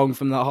horribly wrong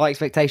from the high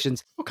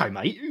expectations. Okay,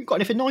 mate. You got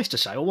anything nice to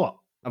say or what?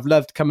 I've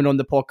loved coming on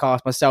the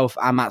podcast myself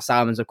and Matt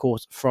Salmons, of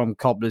course, from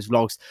Cobbler's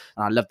Vlogs.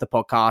 And I love the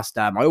podcast.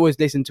 I always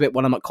listen to it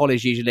when I'm at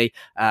college usually.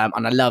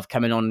 And I love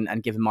coming on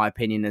and giving my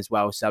opinion as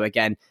well. So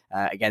again,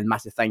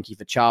 massive thank you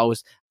for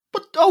Charles.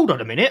 But hold on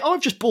a minute,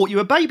 I've just bought you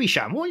a baby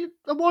sham. Why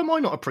am I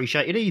not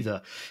appreciated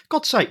either?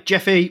 God's sake,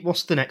 Jeffy,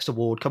 what's the next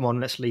award? Come on,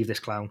 let's leave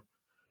this clown.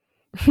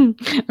 I'm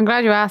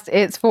glad you asked.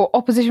 It's for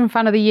Opposition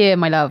Fan of the Year,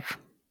 my love.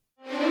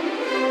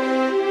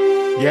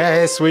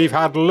 Yes, we've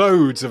had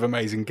loads of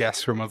amazing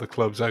guests from other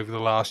clubs over the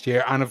last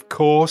year. And of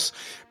course,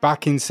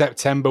 back in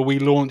September, we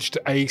launched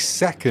a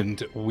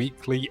second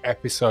weekly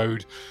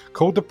episode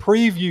called The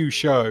Preview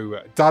Show.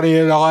 Danny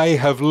and I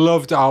have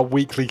loved our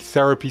weekly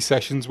therapy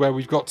sessions where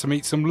we've got to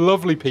meet some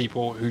lovely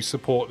people who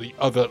support the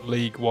other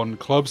League One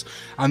clubs.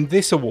 And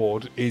this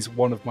award is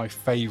one of my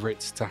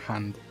favourites to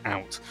hand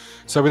out.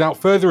 So without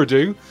further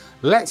ado,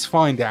 let's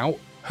find out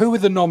who are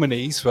the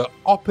nominees for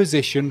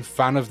Opposition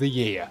Fan of the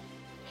Year.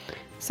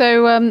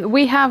 So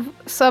we have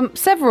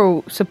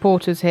several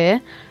supporters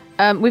here.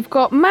 We've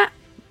got Matt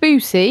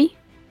Boosie,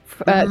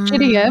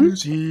 Gillingham.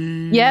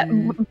 Yeah,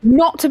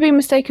 not to be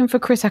mistaken for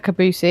Chris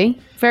Akabusi.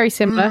 Very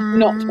similar,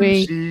 not to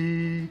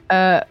be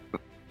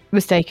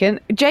mistaken.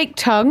 Jake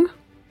Tongue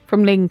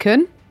from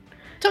Lincoln.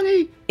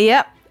 Tonguey.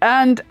 Yep.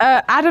 And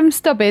Adam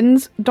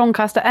Stubbins,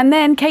 Doncaster. And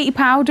then Katie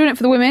Powell, doing it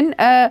for the women,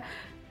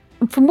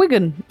 from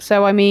Wigan.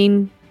 So, I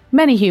mean,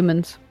 many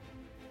humans.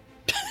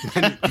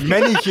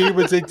 Many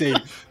humans indeed.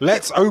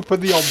 Let's open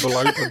the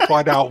envelope and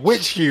find out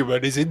which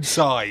human is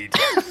inside.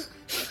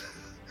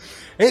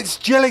 It's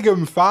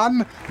Gillingham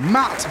fan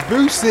Matt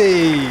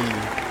Boosie.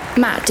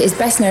 Matt is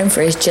best known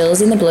for his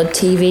Gills in the Blood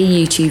TV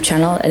YouTube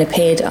channel and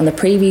appeared on the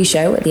Preview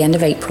Show at the end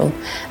of April.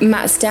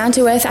 Matt's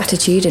down-to-earth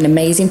attitude and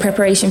amazing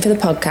preparation for the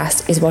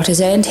podcast is what has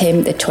earned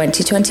him the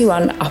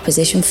 2021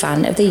 Opposition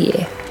Fan of the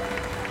Year.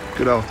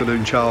 Good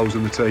afternoon, Charles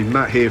and the team.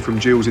 Matt here from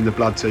Gills in the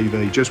Blood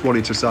TV. Just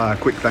wanted to say a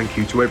quick thank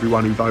you to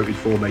everyone who voted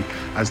for me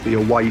as the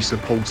away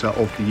supporter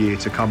of the year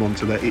to come on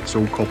to the It's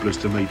All Cobblers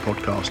to Me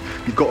podcast.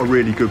 You've got a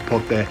really good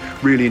pod there.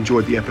 Really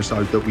enjoyed the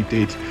episode that we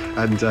did.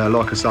 And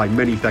like I say,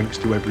 many thanks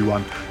to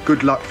everyone.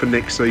 Good luck for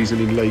next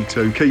season in League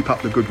Two. Keep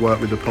up the good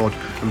work with the pod.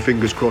 And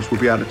fingers crossed we'll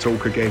be able to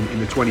talk again in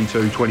the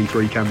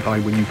 22-23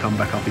 campaign when you come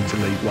back up into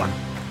League One.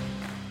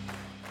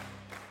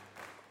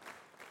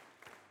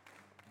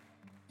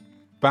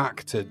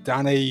 Back to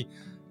Danny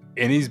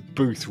in his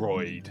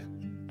Boothroyd.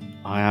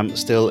 I am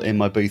still in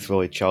my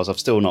Boothroyd, Charles. I've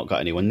still not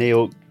got anyone.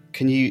 Neil,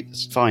 can you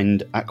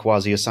find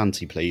Akwasi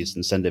Asante, please,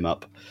 and send him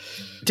up?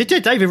 Did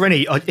David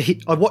Rennie?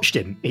 I watched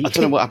him. I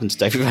don't know what happened to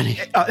David Rennie.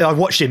 I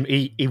watched him.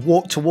 He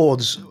walked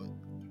towards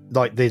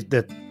like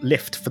the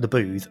lift for the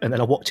booth, and then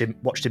I watched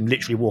him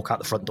literally walk out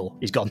the front door.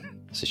 He's gone.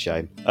 It's a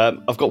shame.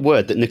 I've got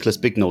word that Nicholas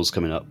Bignall's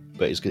coming up,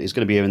 but he's going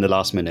to be here in the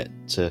last minute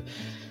to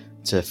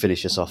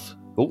finish us off.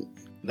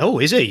 Oh,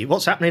 is he?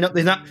 What's happening up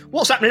in that?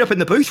 What's happening up in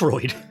the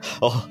Boothroyd?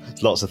 Oh,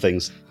 lots of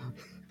things.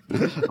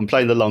 I'm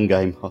playing the long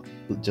game,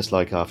 just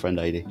like our friend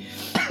Adi.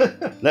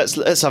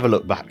 Let's have a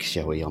look back,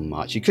 shall we, on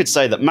March. You could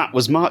say that Matt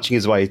was marching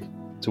his way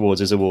towards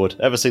his award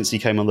ever since he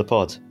came on the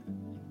pod.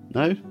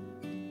 No?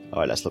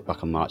 Alright, let's look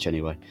back on March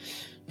anyway.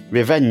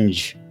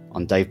 Revenge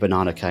on Dave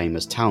Banana came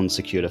as Town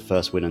secured a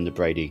first win under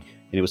Brady,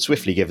 and he was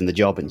swiftly given the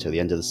job until the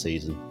end of the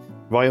season.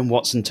 Ryan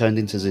Watson turned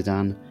into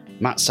Zidane,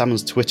 Matt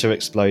Salmon's Twitter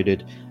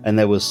exploded, and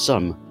there was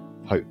some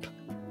hope.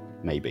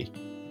 Maybe.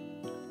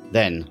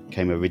 Then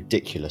came a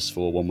ridiculous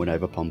 4-1 win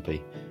over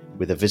Pompey,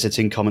 with a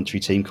visiting commentary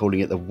team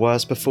calling it the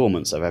worst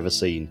performance I've ever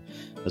seen.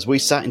 As we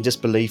sat in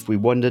disbelief, we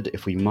wondered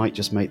if we might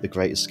just make the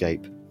great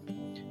escape.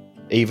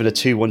 Even a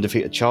 2-1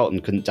 defeat at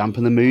Charlton couldn't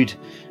dampen the mood,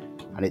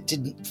 and it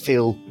didn't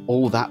feel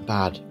all that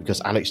bad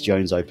because Alex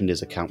Jones opened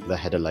his account with a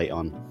header late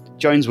on.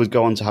 Jones would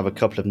go on to have a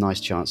couple of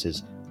nice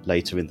chances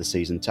later in the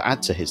season to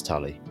add to his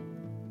tally.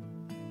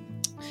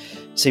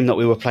 It seemed that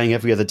we were playing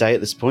every other day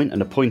at this point,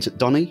 and a point at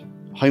Donny,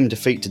 home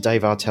defeat to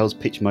Dave Artell's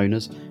Pitch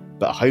Moaners,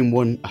 but a home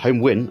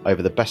win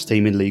over the best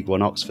team in League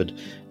One, Oxford,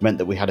 meant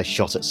that we had a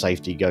shot at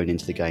safety going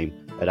into the game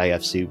at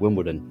AFC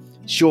Wimbledon.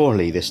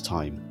 Surely this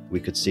time we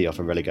could see off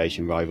a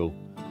relegation rival.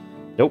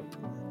 Nope.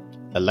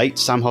 A late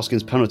Sam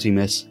Hoskins penalty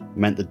miss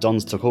meant the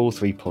Dons took all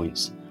 3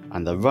 points,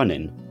 and the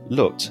run-in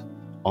looked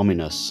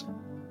ominous.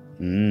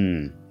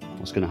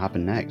 What's going to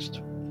happen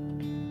next?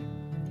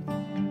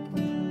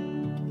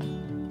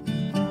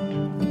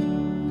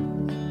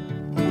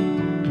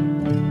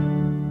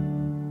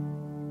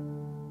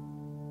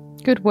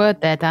 Good word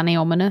there, Danny.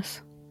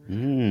 Ominous.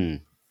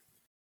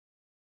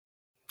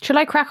 Shall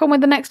I crack on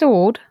with the next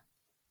award?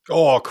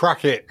 Oh,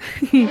 crack it.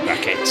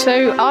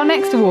 So our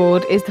next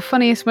award is the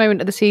funniest moment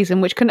of the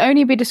season, which can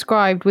only be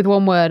described with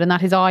one word, and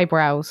that is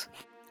eyebrows.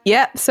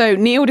 Yep, so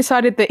Neil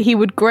decided that he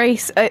would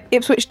grace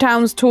Ipswich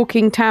Town's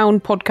Talking Town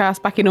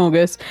podcast back in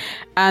August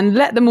and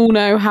let them all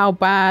know how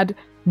bad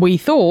we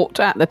thought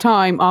at the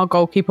time our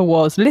goalkeeper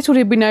was. Little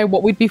did we know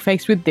what we'd be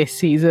faced with this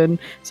season.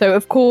 So,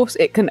 of course,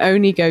 it can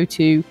only go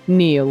to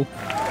Neil.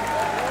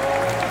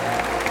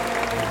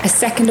 A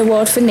second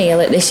award for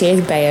Neil at this year's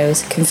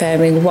Bayos,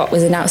 confirming what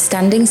was an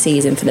outstanding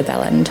season for the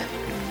Bellend.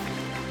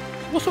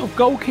 What sort of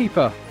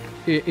goalkeeper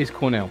is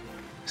Cornell?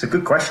 It's a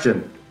good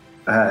question.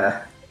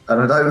 And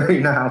I don't really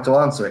know how to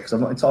answer it because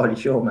I'm not entirely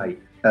sure, mate.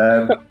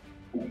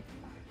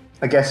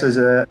 I guess as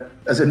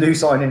a new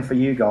signing for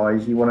you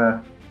guys, you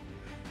want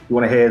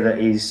to hear that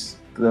he's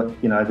the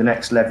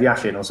next Lev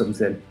Yashin or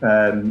something,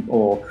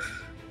 or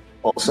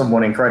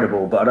someone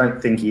incredible. But I don't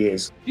think he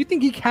is. Do you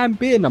think he can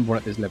be a number one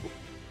at this level?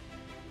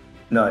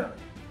 No.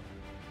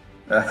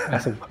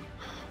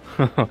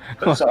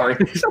 Sorry.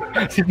 This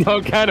is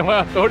not kind of where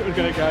I thought it was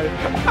going to go.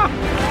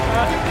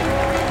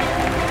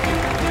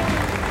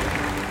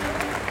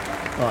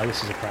 Oh,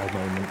 this is a proud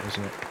moment,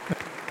 isn't it?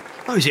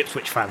 Those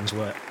Ipswich fans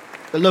were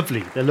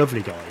lovely. They're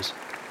lovely guys.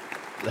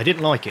 They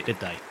didn't like it, did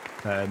they?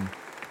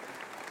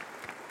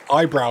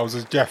 Eyebrows,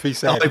 as Jeffy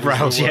said.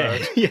 Eyebrows, yeah,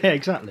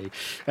 exactly.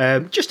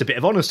 Just a bit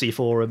of honesty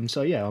for them.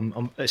 So yeah,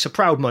 it's a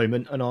proud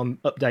moment, and I'm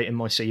updating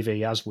my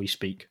CV as we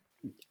speak.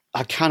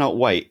 I cannot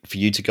wait for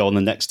you to go on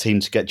the next team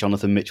to get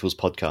Jonathan Mitchell's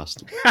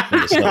podcast.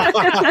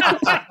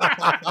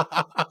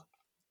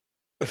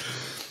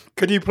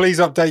 Could you please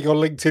update your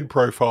LinkedIn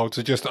profile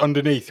to just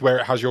underneath where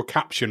it has your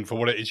caption for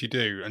what it is you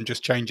do and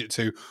just change it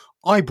to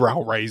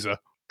eyebrow razor?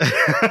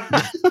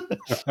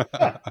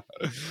 I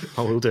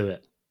will do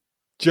it.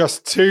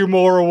 Just 2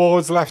 more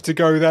awards left to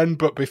go then,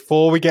 but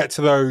before we get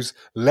to those,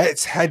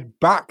 let's head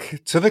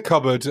back to the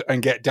cupboard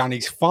and get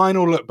Danny's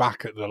final look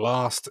back at the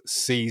last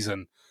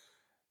season.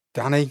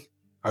 Danny,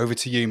 over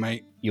to you,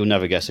 mate. You'll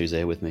never guess who's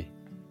here with me.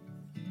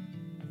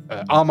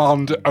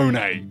 Armand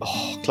One.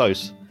 Oh,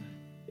 close.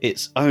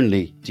 It's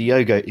only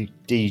Diogo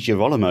Di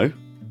Girolamo.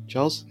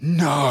 Charles?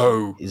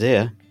 No. He's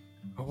here.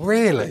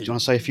 Really? Do you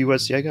want to say a few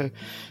words, Diego?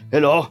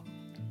 Hello.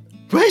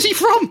 Where's he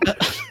from?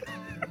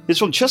 He's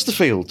from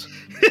Chesterfield.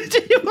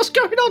 What's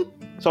going on?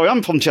 Sorry,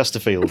 I'm from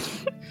Chesterfield.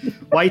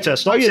 Waiter,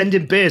 stop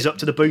sending beers up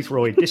to the booth,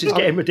 Roy. This is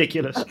getting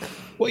ridiculous.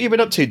 What have you been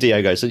up to,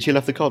 Diego, since you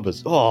left the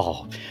Cobblers?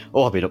 Oh,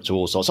 I've been up to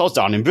all sorts. I was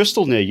down in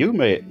Bristol near you,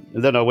 mate.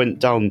 And then I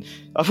went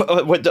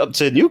up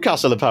to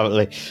Newcastle,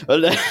 apparently.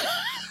 And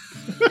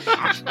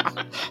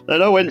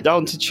then I went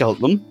down to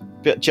Cheltenham,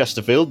 bit at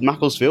Chesterfield,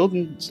 Macclesfield,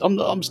 and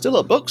I'm still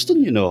at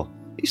Buxton, you know.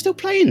 He's still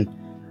playing.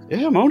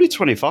 Yeah, I'm only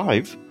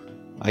 25.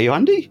 Are you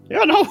Andy?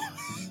 Yeah, no.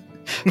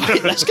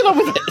 Right, let's get on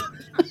with it.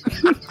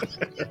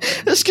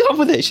 Let's get on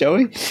with it, shall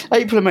we?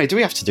 April and May. Do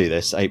we have to do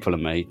this? April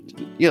and May.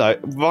 You know,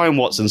 Ryan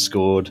Watson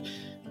scored.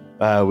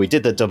 We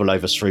did the double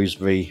over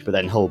Shrewsbury, but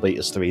then Hull beat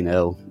us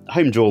 3-0.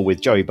 Home draw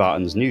with Joey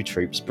Barton's new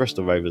troops,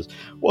 Bristol Rovers,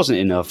 wasn't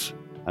enough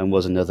and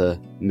was another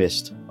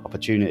missed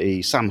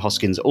opportunity. Sam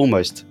Hoskins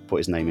almost put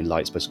his name in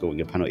lights by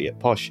scoring a penalty at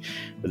Posh,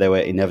 but they were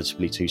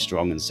inevitably too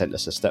strong and sent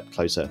us a step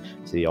closer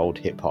to the old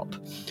hip-hop.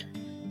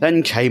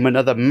 Then came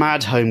another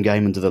mad home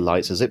game under the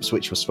lights as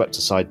Ipswich was swept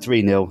aside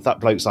 3-0. That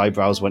bloke's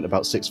eyebrows went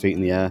about 6 feet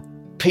in the air.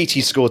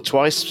 Petey scored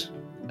twice,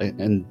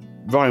 and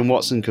Ryan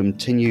Watson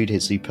continued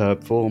his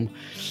superb form.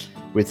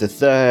 With the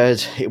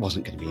third, it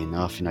wasn't going to be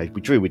enough. You know,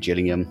 we drew with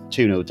Gillingham,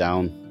 2-0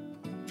 down,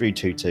 drew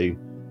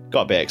 2-2,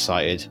 got a bit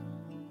excited,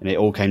 and it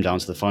all came down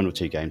to the final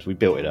 2 games. We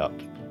built it up.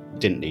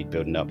 Didn't need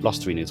building up.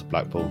 Lost 3-0 to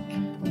Blackpool.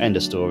 End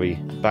of story.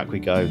 Back we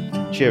go.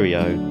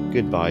 Cheerio.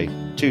 Goodbye.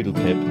 Toodle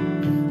pip.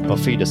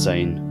 Auf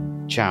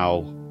Wiedersehen.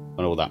 Ciao.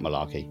 And all that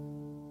malarkey.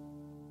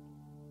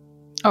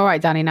 All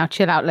right, Danny, now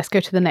chill out. Let's go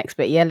to the next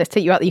bit. Yeah, let's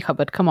take you out of your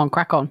cupboard. Come on,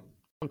 crack on.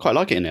 I quite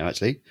like it in there,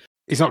 actually.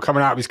 He's not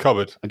coming out of his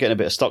cupboard. I'm getting a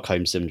bit of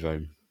Stockholm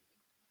syndrome.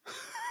 Is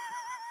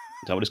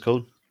that what it's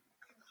called?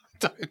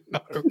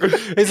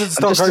 Isn't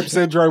Stockholm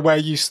syndrome where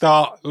you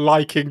start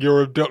liking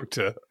your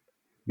abductor?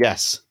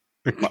 Yes.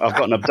 I've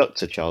got an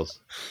abductor,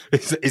 Charles.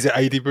 Is it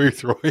AD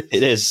Boothroyd?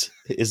 It is.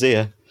 It is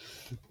here.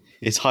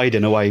 It's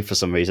hiding away for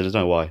some reason. I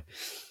don't know why.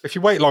 If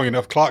you wait long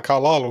enough, Clark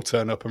Carlisle will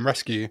turn up and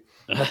rescue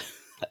you.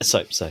 Let's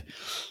hope so.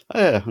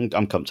 Yeah,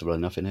 I'm comfortable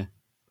enough in here.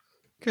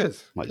 Good.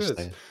 Might just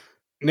stay here.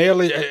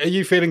 Neil, are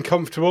you feeling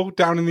comfortable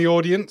down in the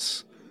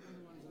audience?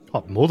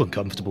 I'm more than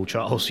comfortable,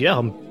 Charles. Yeah,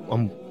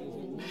 I'm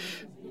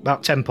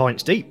about 10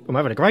 pints deep. I'm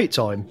having a great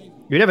time.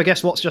 You never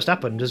guess what's just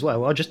happened as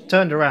well. I just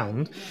turned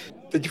around.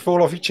 Did you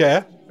fall off your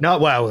chair? No,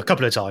 well, a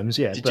couple of times,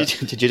 yeah.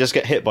 Did you just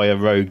get hit by a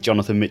rogue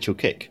Jonathan Mitchell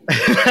kick?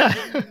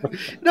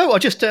 No, I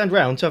just turned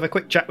round to have a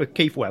quick chat with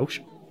Keith Welsh.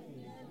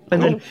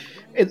 And then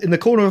in the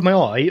corner of my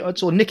eye, I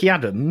saw Nicky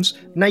Adams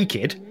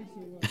naked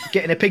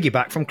getting a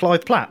piggyback from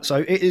Clive Platt.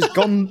 So it has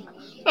gone...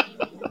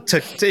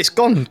 it's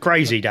gone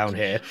crazy down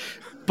here.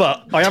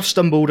 But I have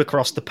stumbled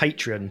across the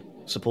Patreon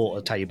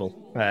supporter table.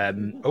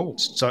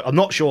 So I'm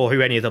not sure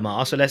who any of them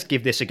are, so let's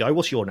give this a go.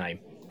 What's your name?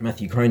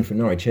 Matthew Crane from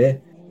Norwich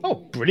here. Oh,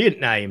 brilliant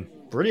name.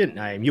 Brilliant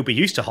name. You'll be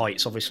used to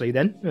heights, obviously,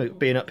 then,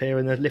 being up here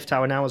in the lift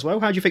tower now as well.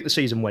 How do you think the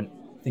season went?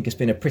 I think it's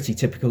been a pretty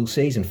typical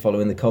season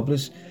following the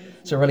Cobblers,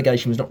 so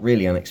relegation was not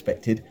really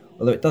unexpected,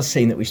 although it does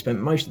seem that we spent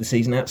most of the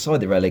season outside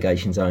the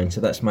relegation zone, so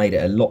that's made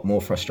it a lot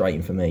more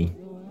frustrating for me.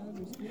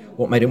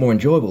 What made it more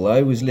enjoyable,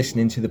 though, was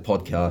listening to the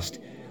podcast,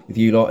 with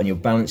you lot and your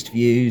balanced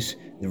views,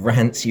 the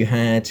rants you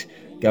had,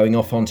 going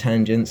off on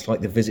tangents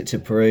like the visit to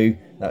Peru.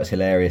 That was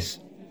hilarious.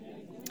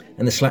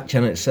 And the Slack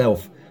channel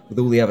itself, with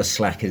all the other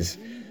slackers.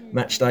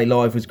 Matchday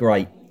Live was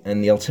great,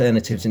 and the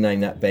alternatives to Name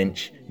That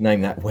Bench,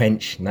 Name That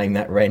Wench, Name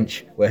That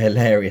Wrench were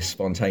hilarious,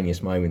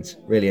 spontaneous moments.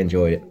 Really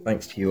enjoyed it.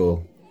 Thanks to you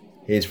all.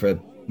 Here's for a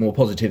more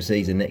positive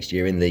season next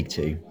year in League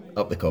 2.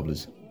 Up the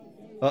Cobblers.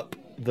 Up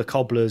the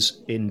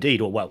Cobblers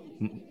indeed, or well,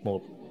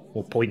 more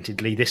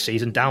pointedly this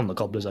season, down the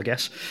Cobblers, I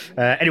guess.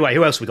 Anyway,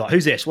 who else we got?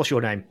 Who's this? What's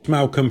your name?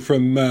 Malcolm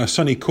from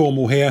sunny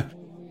Cornwall here.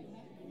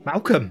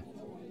 Malcolm?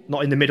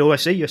 Not in the middle, I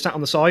see. You're sat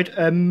on the side.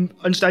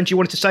 Understand you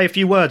wanted to say a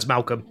few words,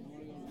 Malcolm.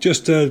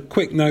 Just a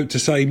quick note to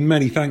say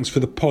many thanks for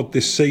the pod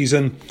this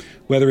season.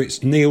 Whether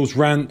it's Neil's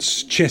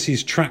rants,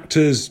 Chessie's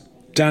tractors,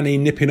 Danny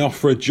nipping off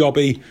for a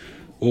jobby,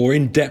 or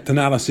in-depth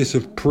analysis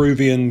of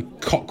Peruvian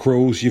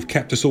cockerels, you've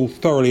kept us all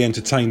thoroughly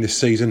entertained this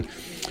season,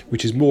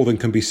 which is more than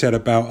can be said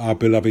about our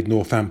beloved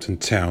Northampton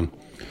town.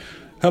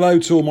 Hello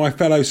to all my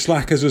fellow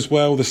slackers as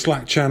well. The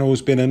Slack channel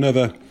has been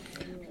another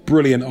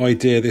brilliant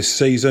idea this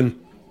season.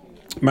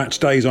 Match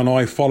days on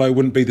iFollow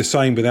wouldn't be the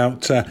same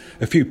without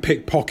a few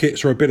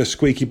pickpockets or a bit of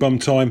squeaky bum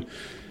time.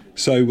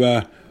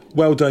 So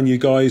well done, you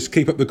guys.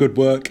 Keep up the good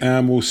work,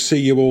 and we'll see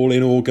you all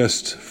in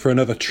August for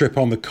another trip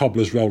on the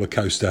Cobblers roller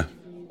coaster.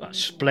 That's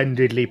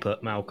splendidly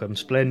put, Malcolm.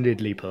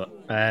 Splendidly put.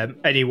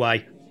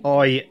 Anyway,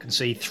 I can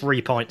see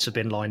 3 pints have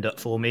been lined up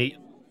for me.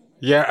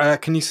 Yeah,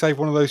 can you save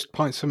one of those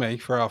pints for me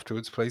for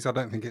afterwards, please? I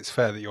don't think it's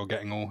fair that you're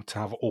getting to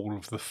have all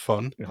of the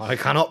fun. I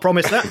cannot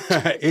promise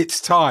that.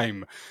 It's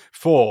time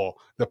for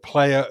the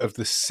Player of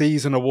the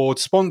Season Award,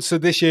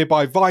 sponsored this year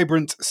by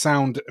Vibrant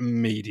Sound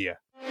Media.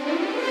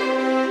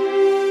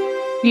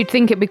 You'd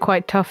think it'd be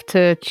quite tough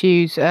to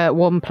choose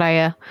one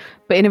player,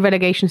 but in a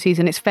relegation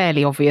season, it's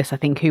fairly obvious, I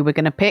think, who we're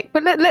going to pick.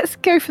 But let's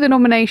go for the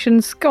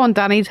nominations. Go on,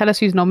 Danny, tell us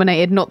who's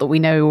nominated. Not that we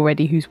know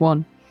already who's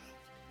won.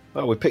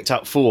 Well, we picked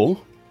out 4.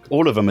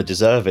 All of them are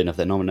deserving of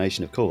their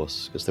nomination, of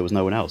course, because there was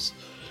no one else.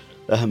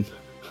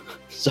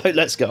 So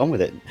let's get on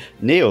with it.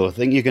 Neil, I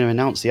think you're going to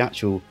announce the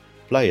actual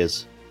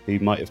players who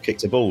might have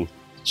kicked a ball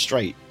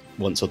straight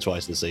once or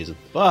twice this season.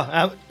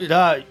 Well,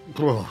 Danny,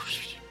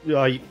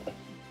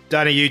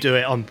 you do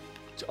it.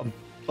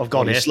 I've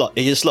gone here.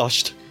 You're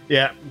sloshed.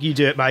 Yeah, you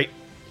do it, mate.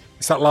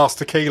 It's that last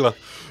tequila.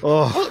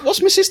 Oh, what's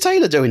Mrs.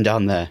 Taylor doing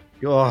down there?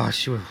 I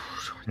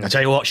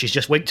tell you what, she's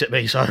just winked at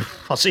me, so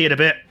I'll see you in a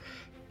bit.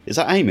 Is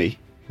that Amy?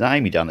 Is that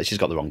Amy down there? She's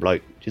got the wrong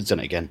bloke. She's done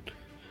it again.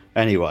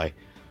 Anyway,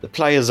 the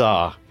players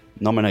are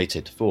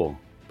nominated for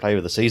Player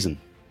of the Season,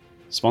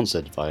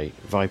 sponsored by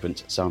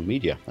Vibrant Sound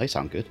Media. They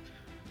sound good.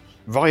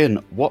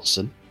 Ryan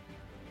Watson,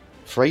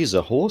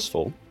 Fraser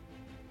Horsfall,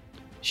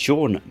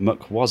 Sean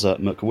McWazza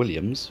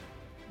McWilliams,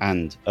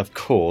 and, of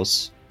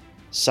course,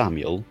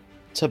 Samuel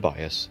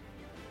Tobias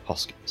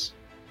Hoskins.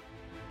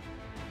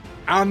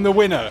 And the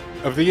winner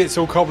of the It's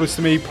All Cobblers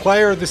to Me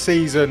Player of the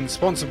Season,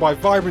 sponsored by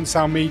Vibrant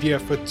Sound Media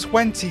for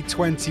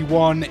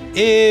 2021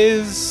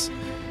 is...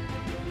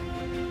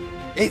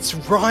 It's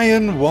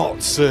Ryan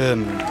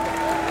Watson.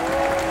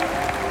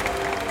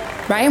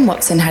 Ryan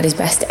Watson had his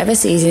best ever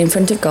season in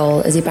front of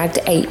goal as he bagged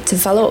 8 to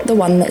follow up the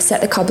one that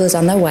set the Cobblers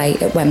on their way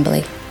at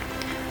Wembley.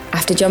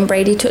 After John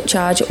Brady took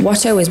charge,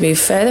 Watto has moved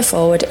further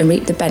forward and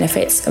reaped the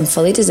benefits and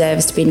fully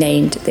deserves to be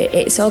named the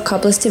It's All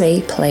Cobblers to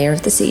Me Player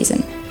of the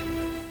Season.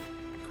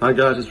 Hi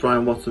guys, it's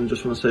Ryan Watson.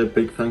 Just want to say a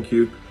big thank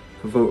you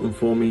for voting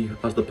for me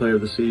as the Player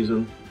of the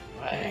Season.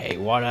 Hey,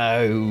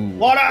 Watto!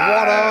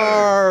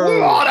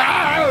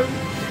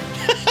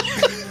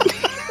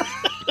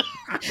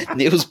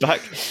 Neil's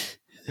back.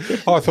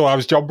 Oh, I thought I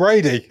was John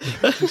Brady.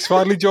 He's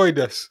finally joined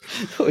us.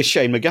 Oh, it's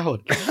Shane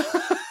McGowan.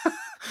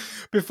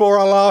 Before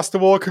our last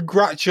award,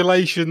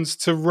 congratulations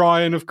to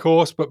Ryan, of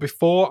course. But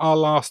before our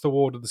last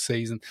award of the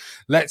season,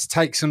 let's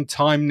take some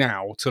time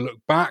now to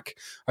look back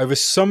over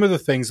some of the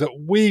things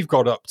that we've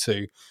got up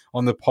to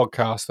on the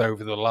podcast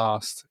over the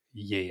last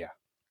year.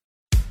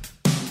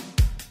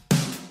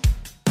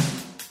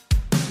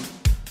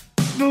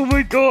 Oh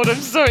my God, I'm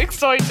so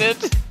excited.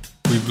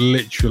 We've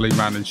literally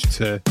managed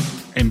to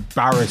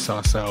embarrass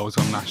ourselves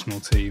on national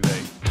TV.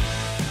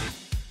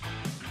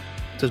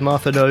 Does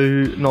Martha know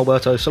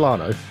Norberto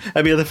Solano?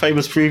 Any other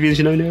famous Peruvians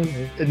you know, Neil?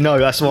 No,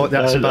 that's about the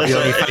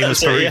only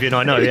famous Peruvian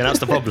I know. Yeah, that's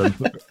the problem.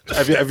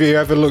 Have you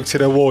ever looked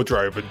at a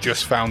wardrobe and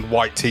just found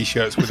white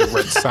t-shirts with a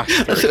red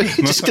sash through?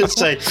 Just going to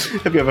say,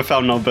 have you ever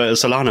found Norberto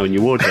Solano in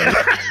your wardrobe?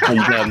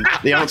 And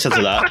the answer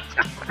to that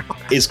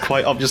is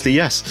quite obviously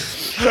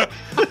yes.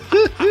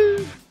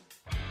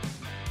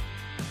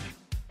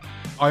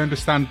 I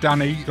understand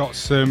Danny got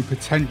some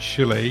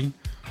potentially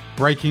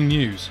breaking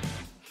news.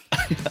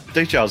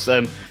 Do, Charles.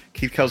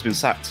 Keith Curl's been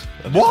sacked.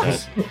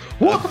 What?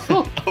 What?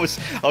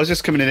 I was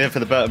just coming in here for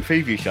the Burton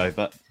preview show,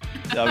 but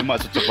we might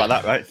as well talk about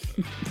that, right?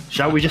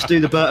 Shall we just do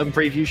the Burton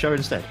preview show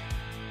instead?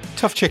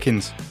 Tough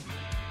chickens.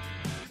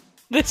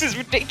 This is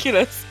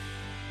ridiculous.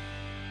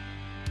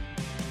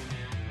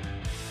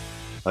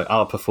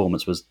 Our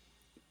performance was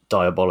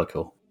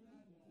diabolical.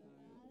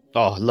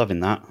 Oh,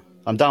 loving that.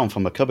 I'm down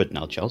from a cupboard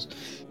now, Charles.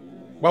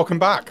 Welcome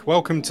back.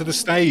 Welcome to the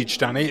stage,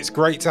 Danny. It's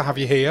great to have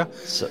you here.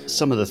 So,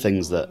 some of the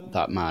things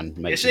that man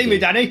makes You see me,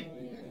 Danny?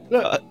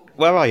 Look.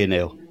 Where are you,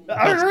 Neil?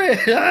 Over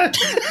here.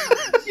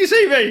 You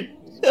see me?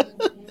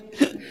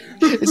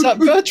 Is that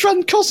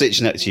Bertrand Kosich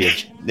next to you,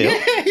 Neil?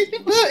 Yeah,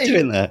 What's he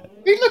doing there?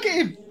 Look at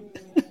him.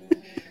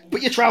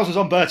 Put your trousers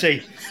on,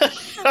 Bertie.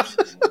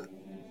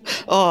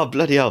 Oh,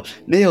 bloody hell.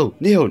 Neil,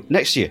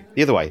 next to you.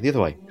 The other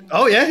way.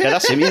 Oh, yeah? Yeah,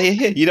 that's him. Yeah.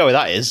 You know where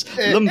that is.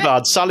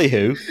 Lombard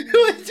Salihu.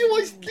 See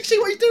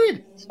what he's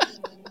doing?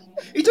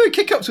 He's doing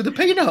kick-ups with a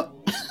peanut.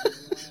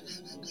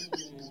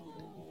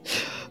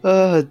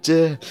 Oh,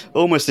 dear.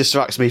 Almost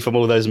distracts me from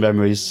all those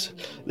memories.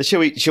 Shall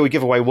we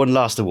give away one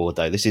last award,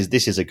 though? This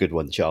is a good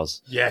one,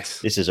 Charles. Yes.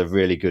 This is a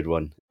really good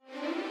one.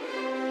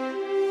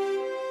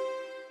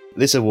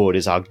 This award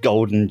is our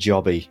Golden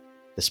Jobby,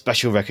 the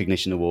Special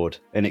Recognition Award,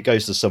 and it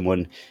goes to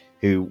someone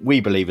who we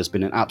believe has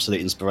been an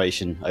absolute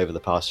inspiration over the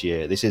past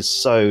year. This is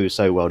so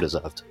well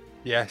deserved.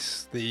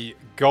 Yes, the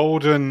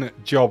Golden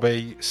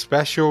Jobby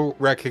Special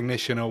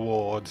Recognition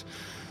Award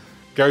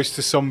goes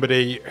to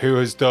somebody who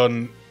has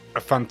done a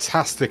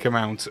fantastic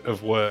amount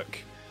of work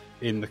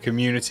in the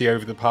community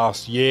over the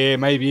past year,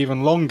 maybe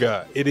even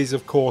longer. It is,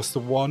 of course, the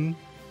one,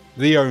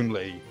 the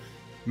only,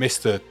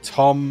 Mr.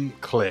 Tom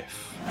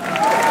Cliff.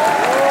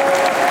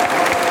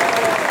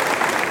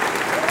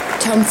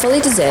 Tom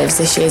fully deserves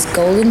this year's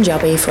Golden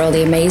Jobby for all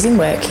the amazing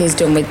work he has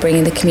done with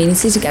bringing the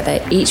community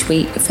together each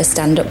week for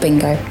Stand Up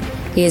Bingo.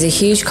 He is a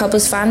huge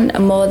Cobblers fan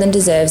and more than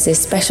deserves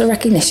this special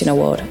recognition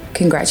award.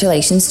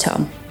 Congratulations,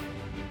 Tom.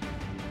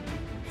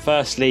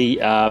 Firstly,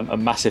 a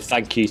massive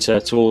thank you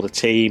to all the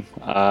team.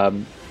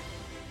 I'm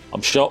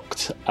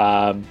shocked,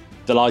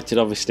 delighted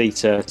obviously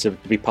to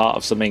be part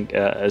of something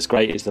as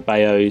great as the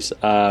Bayos.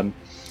 I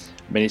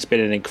mean, it's been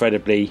an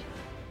incredibly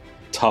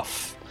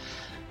tough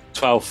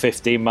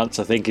 12-15 months,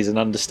 I think, is an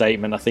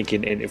understatement. I think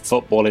in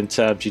football in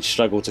terms, you'd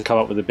struggle to come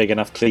up with a big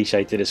enough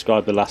cliche to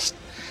describe the last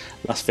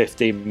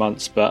 15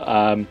 months. But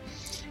I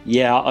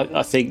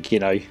think,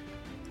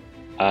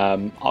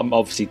 I'm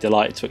obviously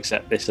delighted to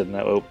accept this, and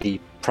it will be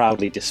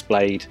proudly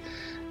displayed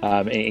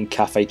in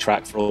Cafe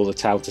Track for all the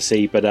town to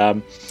see. But I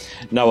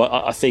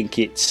think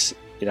it's,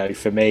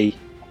 for me,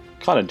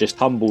 kind of just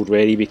humbled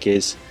really,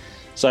 because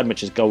so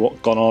much has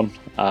gone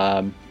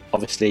on.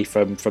 Obviously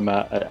from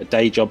a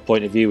day job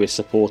point of view, we're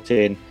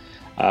supporting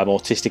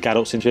autistic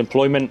adults into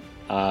employment,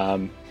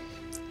 and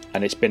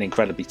it's been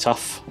incredibly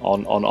tough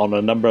on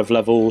a number of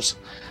levels,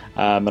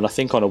 and I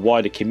think on a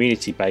wider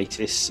community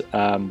basis,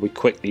 we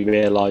quickly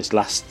realised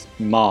last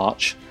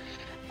March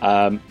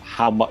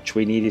how much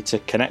we needed to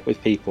connect with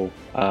people.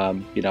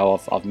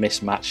 I've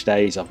missed match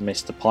days, I've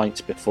missed the pints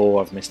before,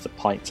 I've missed the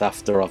pints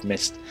after, I've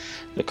missed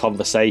the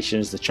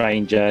conversations, the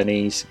train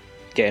journeys,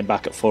 getting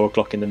back at 4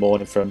 o'clock in the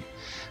morning from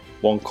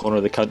one corner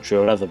of the country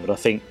or another. But I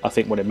think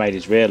what it made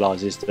us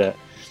realise is that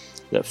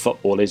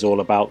football is all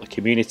about the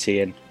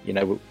community, and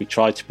we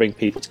tried to bring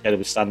people together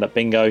with stand-up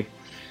bingo.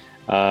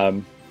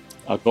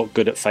 I got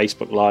good at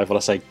Facebook Live. Well,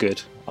 I say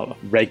good,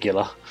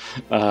 regular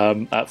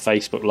at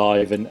Facebook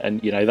Live,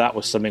 and that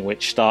was something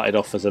which started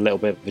off as a little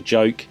bit of a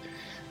joke,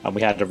 and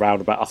we had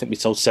around about, I think we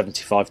sold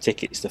 75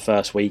 tickets the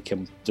first week,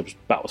 and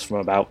that was from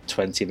about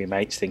 20 of my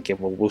mates thinking,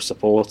 well, we'll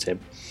support him,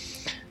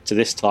 to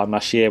this time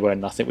last year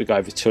when I think we got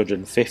over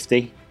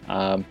 250.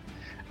 And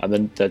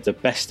then the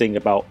best thing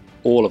about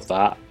all of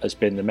that has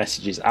been the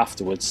messages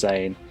afterwards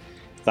saying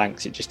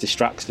thanks. It just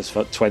distracts us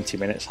for 20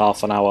 minutes,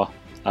 half an hour.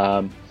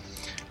 And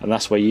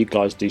that's where you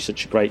guys do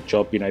such a great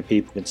job. You know,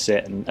 people can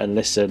sit and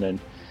listen and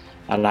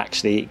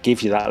actually it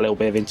gives you that little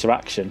bit of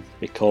interaction,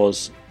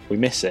 because we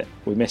miss it.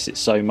 We miss it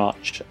so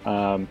much.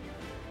 And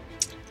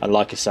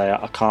like I say,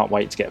 I can't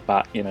wait to get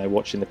back, you know,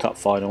 watching the cup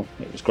final.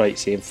 It was great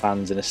seeing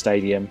fans in a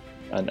stadium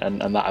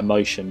and that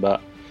emotion,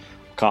 but I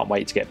can't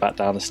wait to get back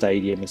down the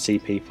stadium and see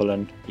people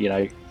and, you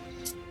know,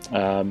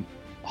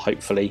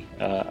 hopefully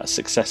a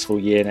successful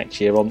year next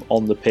year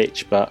on the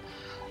pitch. But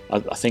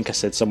I think I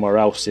said somewhere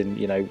else in,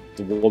 you know,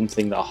 the one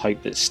thing that I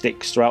hope that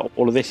sticks throughout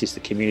all of this is the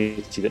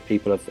community that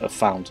people have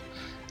found,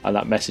 and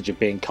that message of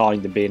being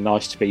kind and being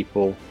nice to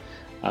people,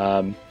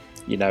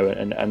 you know,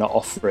 and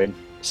offering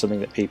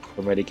something that people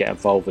can really get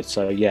involved with.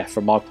 So yeah,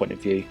 from my point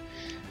of view,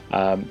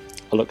 I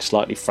look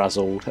slightly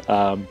frazzled,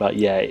 but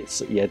yeah,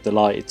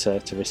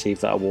 delighted to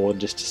receive that award,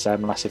 and just to say a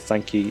massive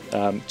thank you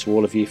to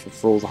all of you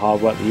for all the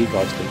hard work that you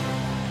guys do.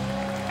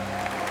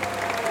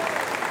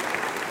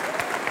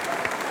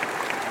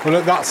 Well,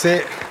 look, that's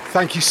it.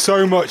 Thank you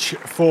so much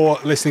for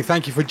listening.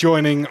 Thank you for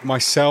joining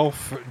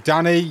myself.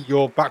 Danny,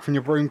 you're back from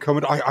your broom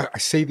cupboard. I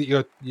see that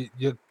you're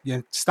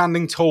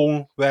standing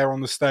tall there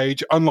on the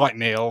stage, unlike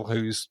Neil,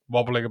 who's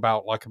wobbling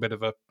about like a bit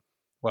of a,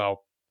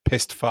 well,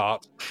 pissed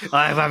fart.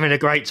 I'm having a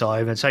great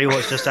time, and tell you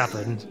what's just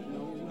happened.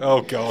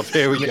 Oh, God,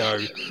 here we go.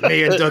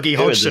 Me and Dougie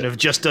Hodgson have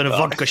just done a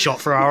vodka shot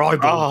for our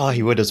eyeball. Oh,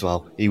 he would as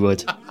well. He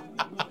would.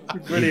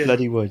 Brilliant. He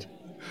bloody would.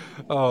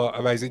 Oh,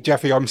 amazing.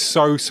 Jeffy, I'm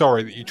so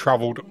sorry that you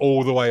travelled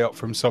all the way up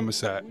from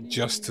Somerset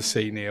just to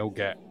see Neil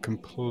get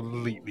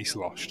completely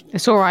sloshed.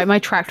 It's all right. My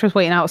tractor's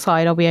waiting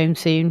outside. I'll be home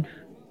soon.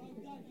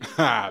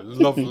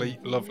 Lovely,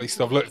 lovely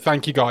stuff. Look,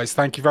 thank you guys.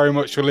 Thank you very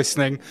much for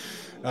listening.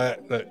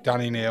 Look,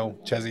 Danny, Neil,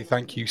 Chesy,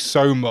 thank you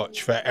so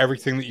much for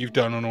everything that you've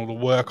done and all the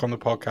work on the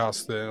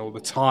podcast, all the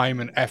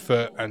time and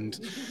effort and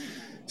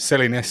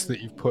silliness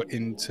that you've put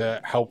into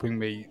helping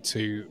me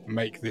to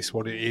make this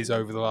what it is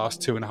over the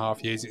last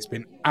 2.5 years. It's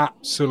been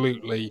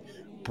absolutely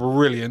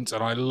brilliant,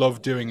 and I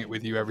love doing it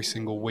with you every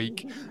single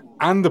week,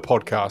 and the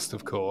podcast,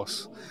 of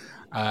course.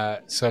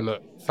 So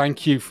look,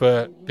 thank you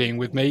for being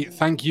with me.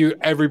 Thank you,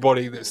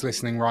 everybody that's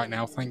listening right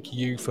now. Thank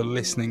you for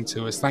listening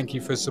to us. Thank you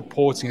for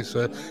supporting us,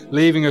 for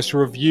leaving us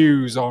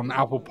reviews on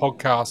Apple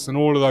Podcasts and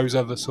all of those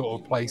other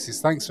sort of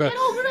places. Thanks for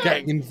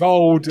getting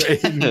involved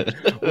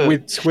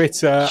with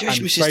Twitter and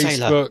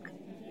Facebook.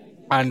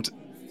 And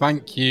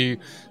thank you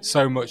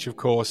so much, of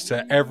course,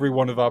 to every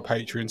one of our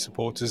Patreon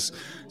supporters,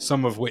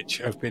 some of which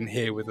have been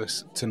here with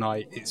us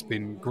tonight. It's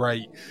been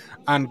great.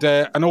 And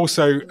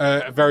also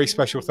a very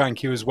special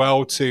thank you as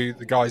well to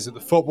the guys at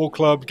the football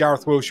club,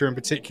 Gareth Wilshire in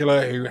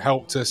particular, who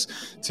helped us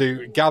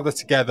to gather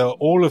together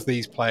all of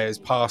these players,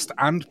 past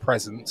and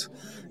present,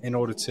 in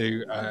order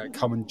to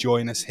come and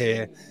join us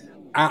here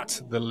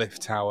at the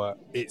Lift Tower.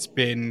 It's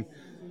been,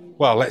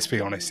 well, let's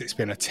be honest, it's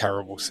been a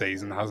terrible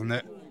season, hasn't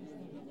it?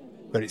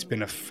 But it's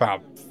been a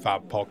fab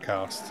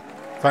podcast.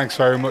 Thanks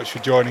very much for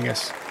joining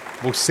us.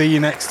 We'll see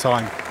you next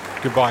time.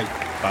 Goodbye.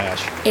 Bye,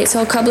 Ash. It's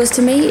All Cobblers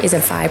to Me is a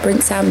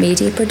Vibrant Sound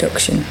Media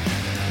production.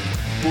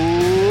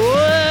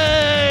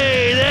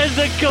 Way! There's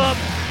the cup.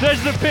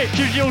 There's the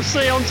pictures you'll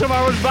see on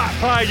tomorrow's back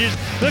pages.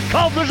 The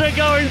Cobblers are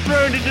going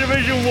through into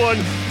Division 1.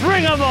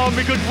 Bring them on,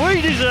 because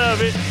we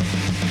deserve it.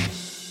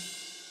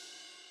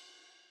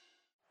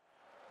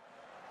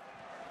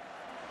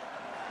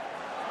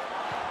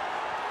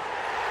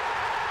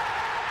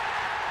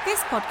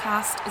 This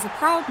podcast is a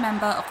proud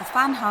member of the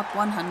FanHub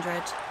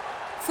 100.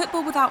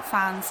 Football without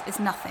fans is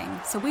nothing,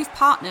 so we've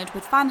partnered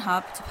with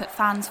FanHub to put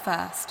fans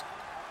first.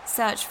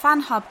 Search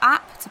FanHub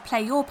app to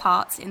play your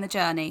part in the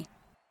journey.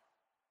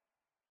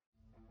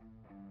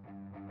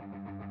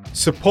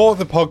 Support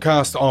the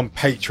podcast on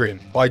Patreon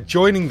by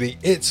joining the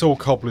It's All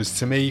Cobblers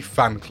to Me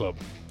fan club.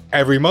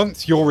 Every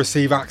month you'll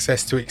receive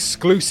access to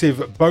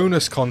exclusive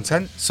bonus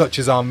content such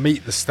as our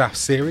Meet the Staff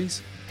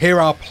series, hear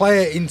our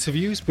player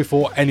interviews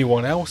before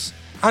anyone else,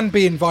 and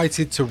be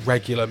invited to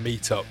regular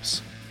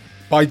meetups.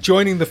 By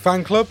joining the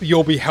fan club,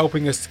 you'll be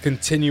helping us to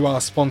continue our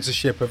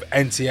sponsorship of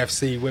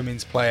NTFC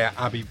women's player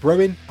Abby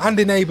Bruin and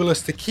enable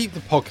us to keep the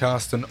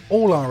podcast and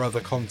all our other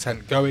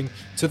content going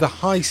to the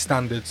high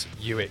standards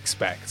you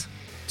expect.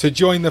 To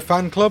join the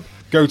fan club,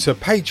 go to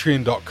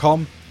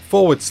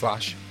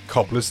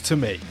patreon.com/cobblers to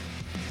me.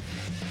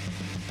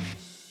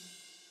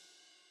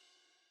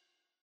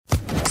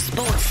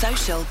 Sports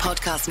Social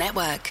Podcast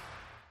Network.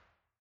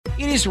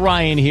 It is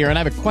Ryan here, and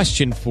I have a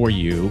question for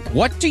you.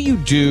 What do you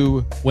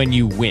do when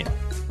you win?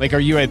 Like, are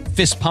you a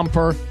fist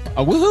pumper,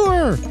 a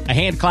woohooer, a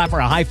hand clapper,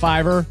 a high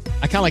fiver?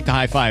 I kind of like the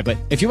high five, but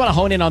if you want to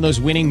hone in on those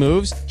winning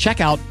moves,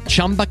 check out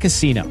Chumba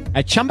Casino.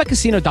 At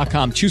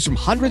ChumbaCasino.com, choose from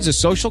hundreds of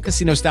social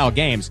casino-style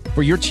games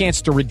for your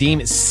chance to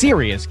redeem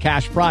serious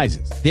cash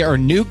prizes. There are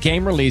new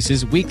game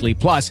releases weekly,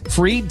 plus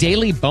free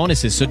daily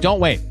bonuses, so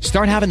don't wait.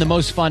 Start having the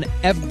most fun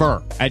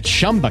ever at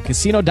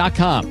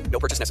ChumbaCasino.com. No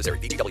purchase necessary.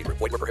 VGW Group.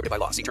 Void where prohibited by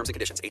law. See terms and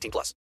conditions. 18+.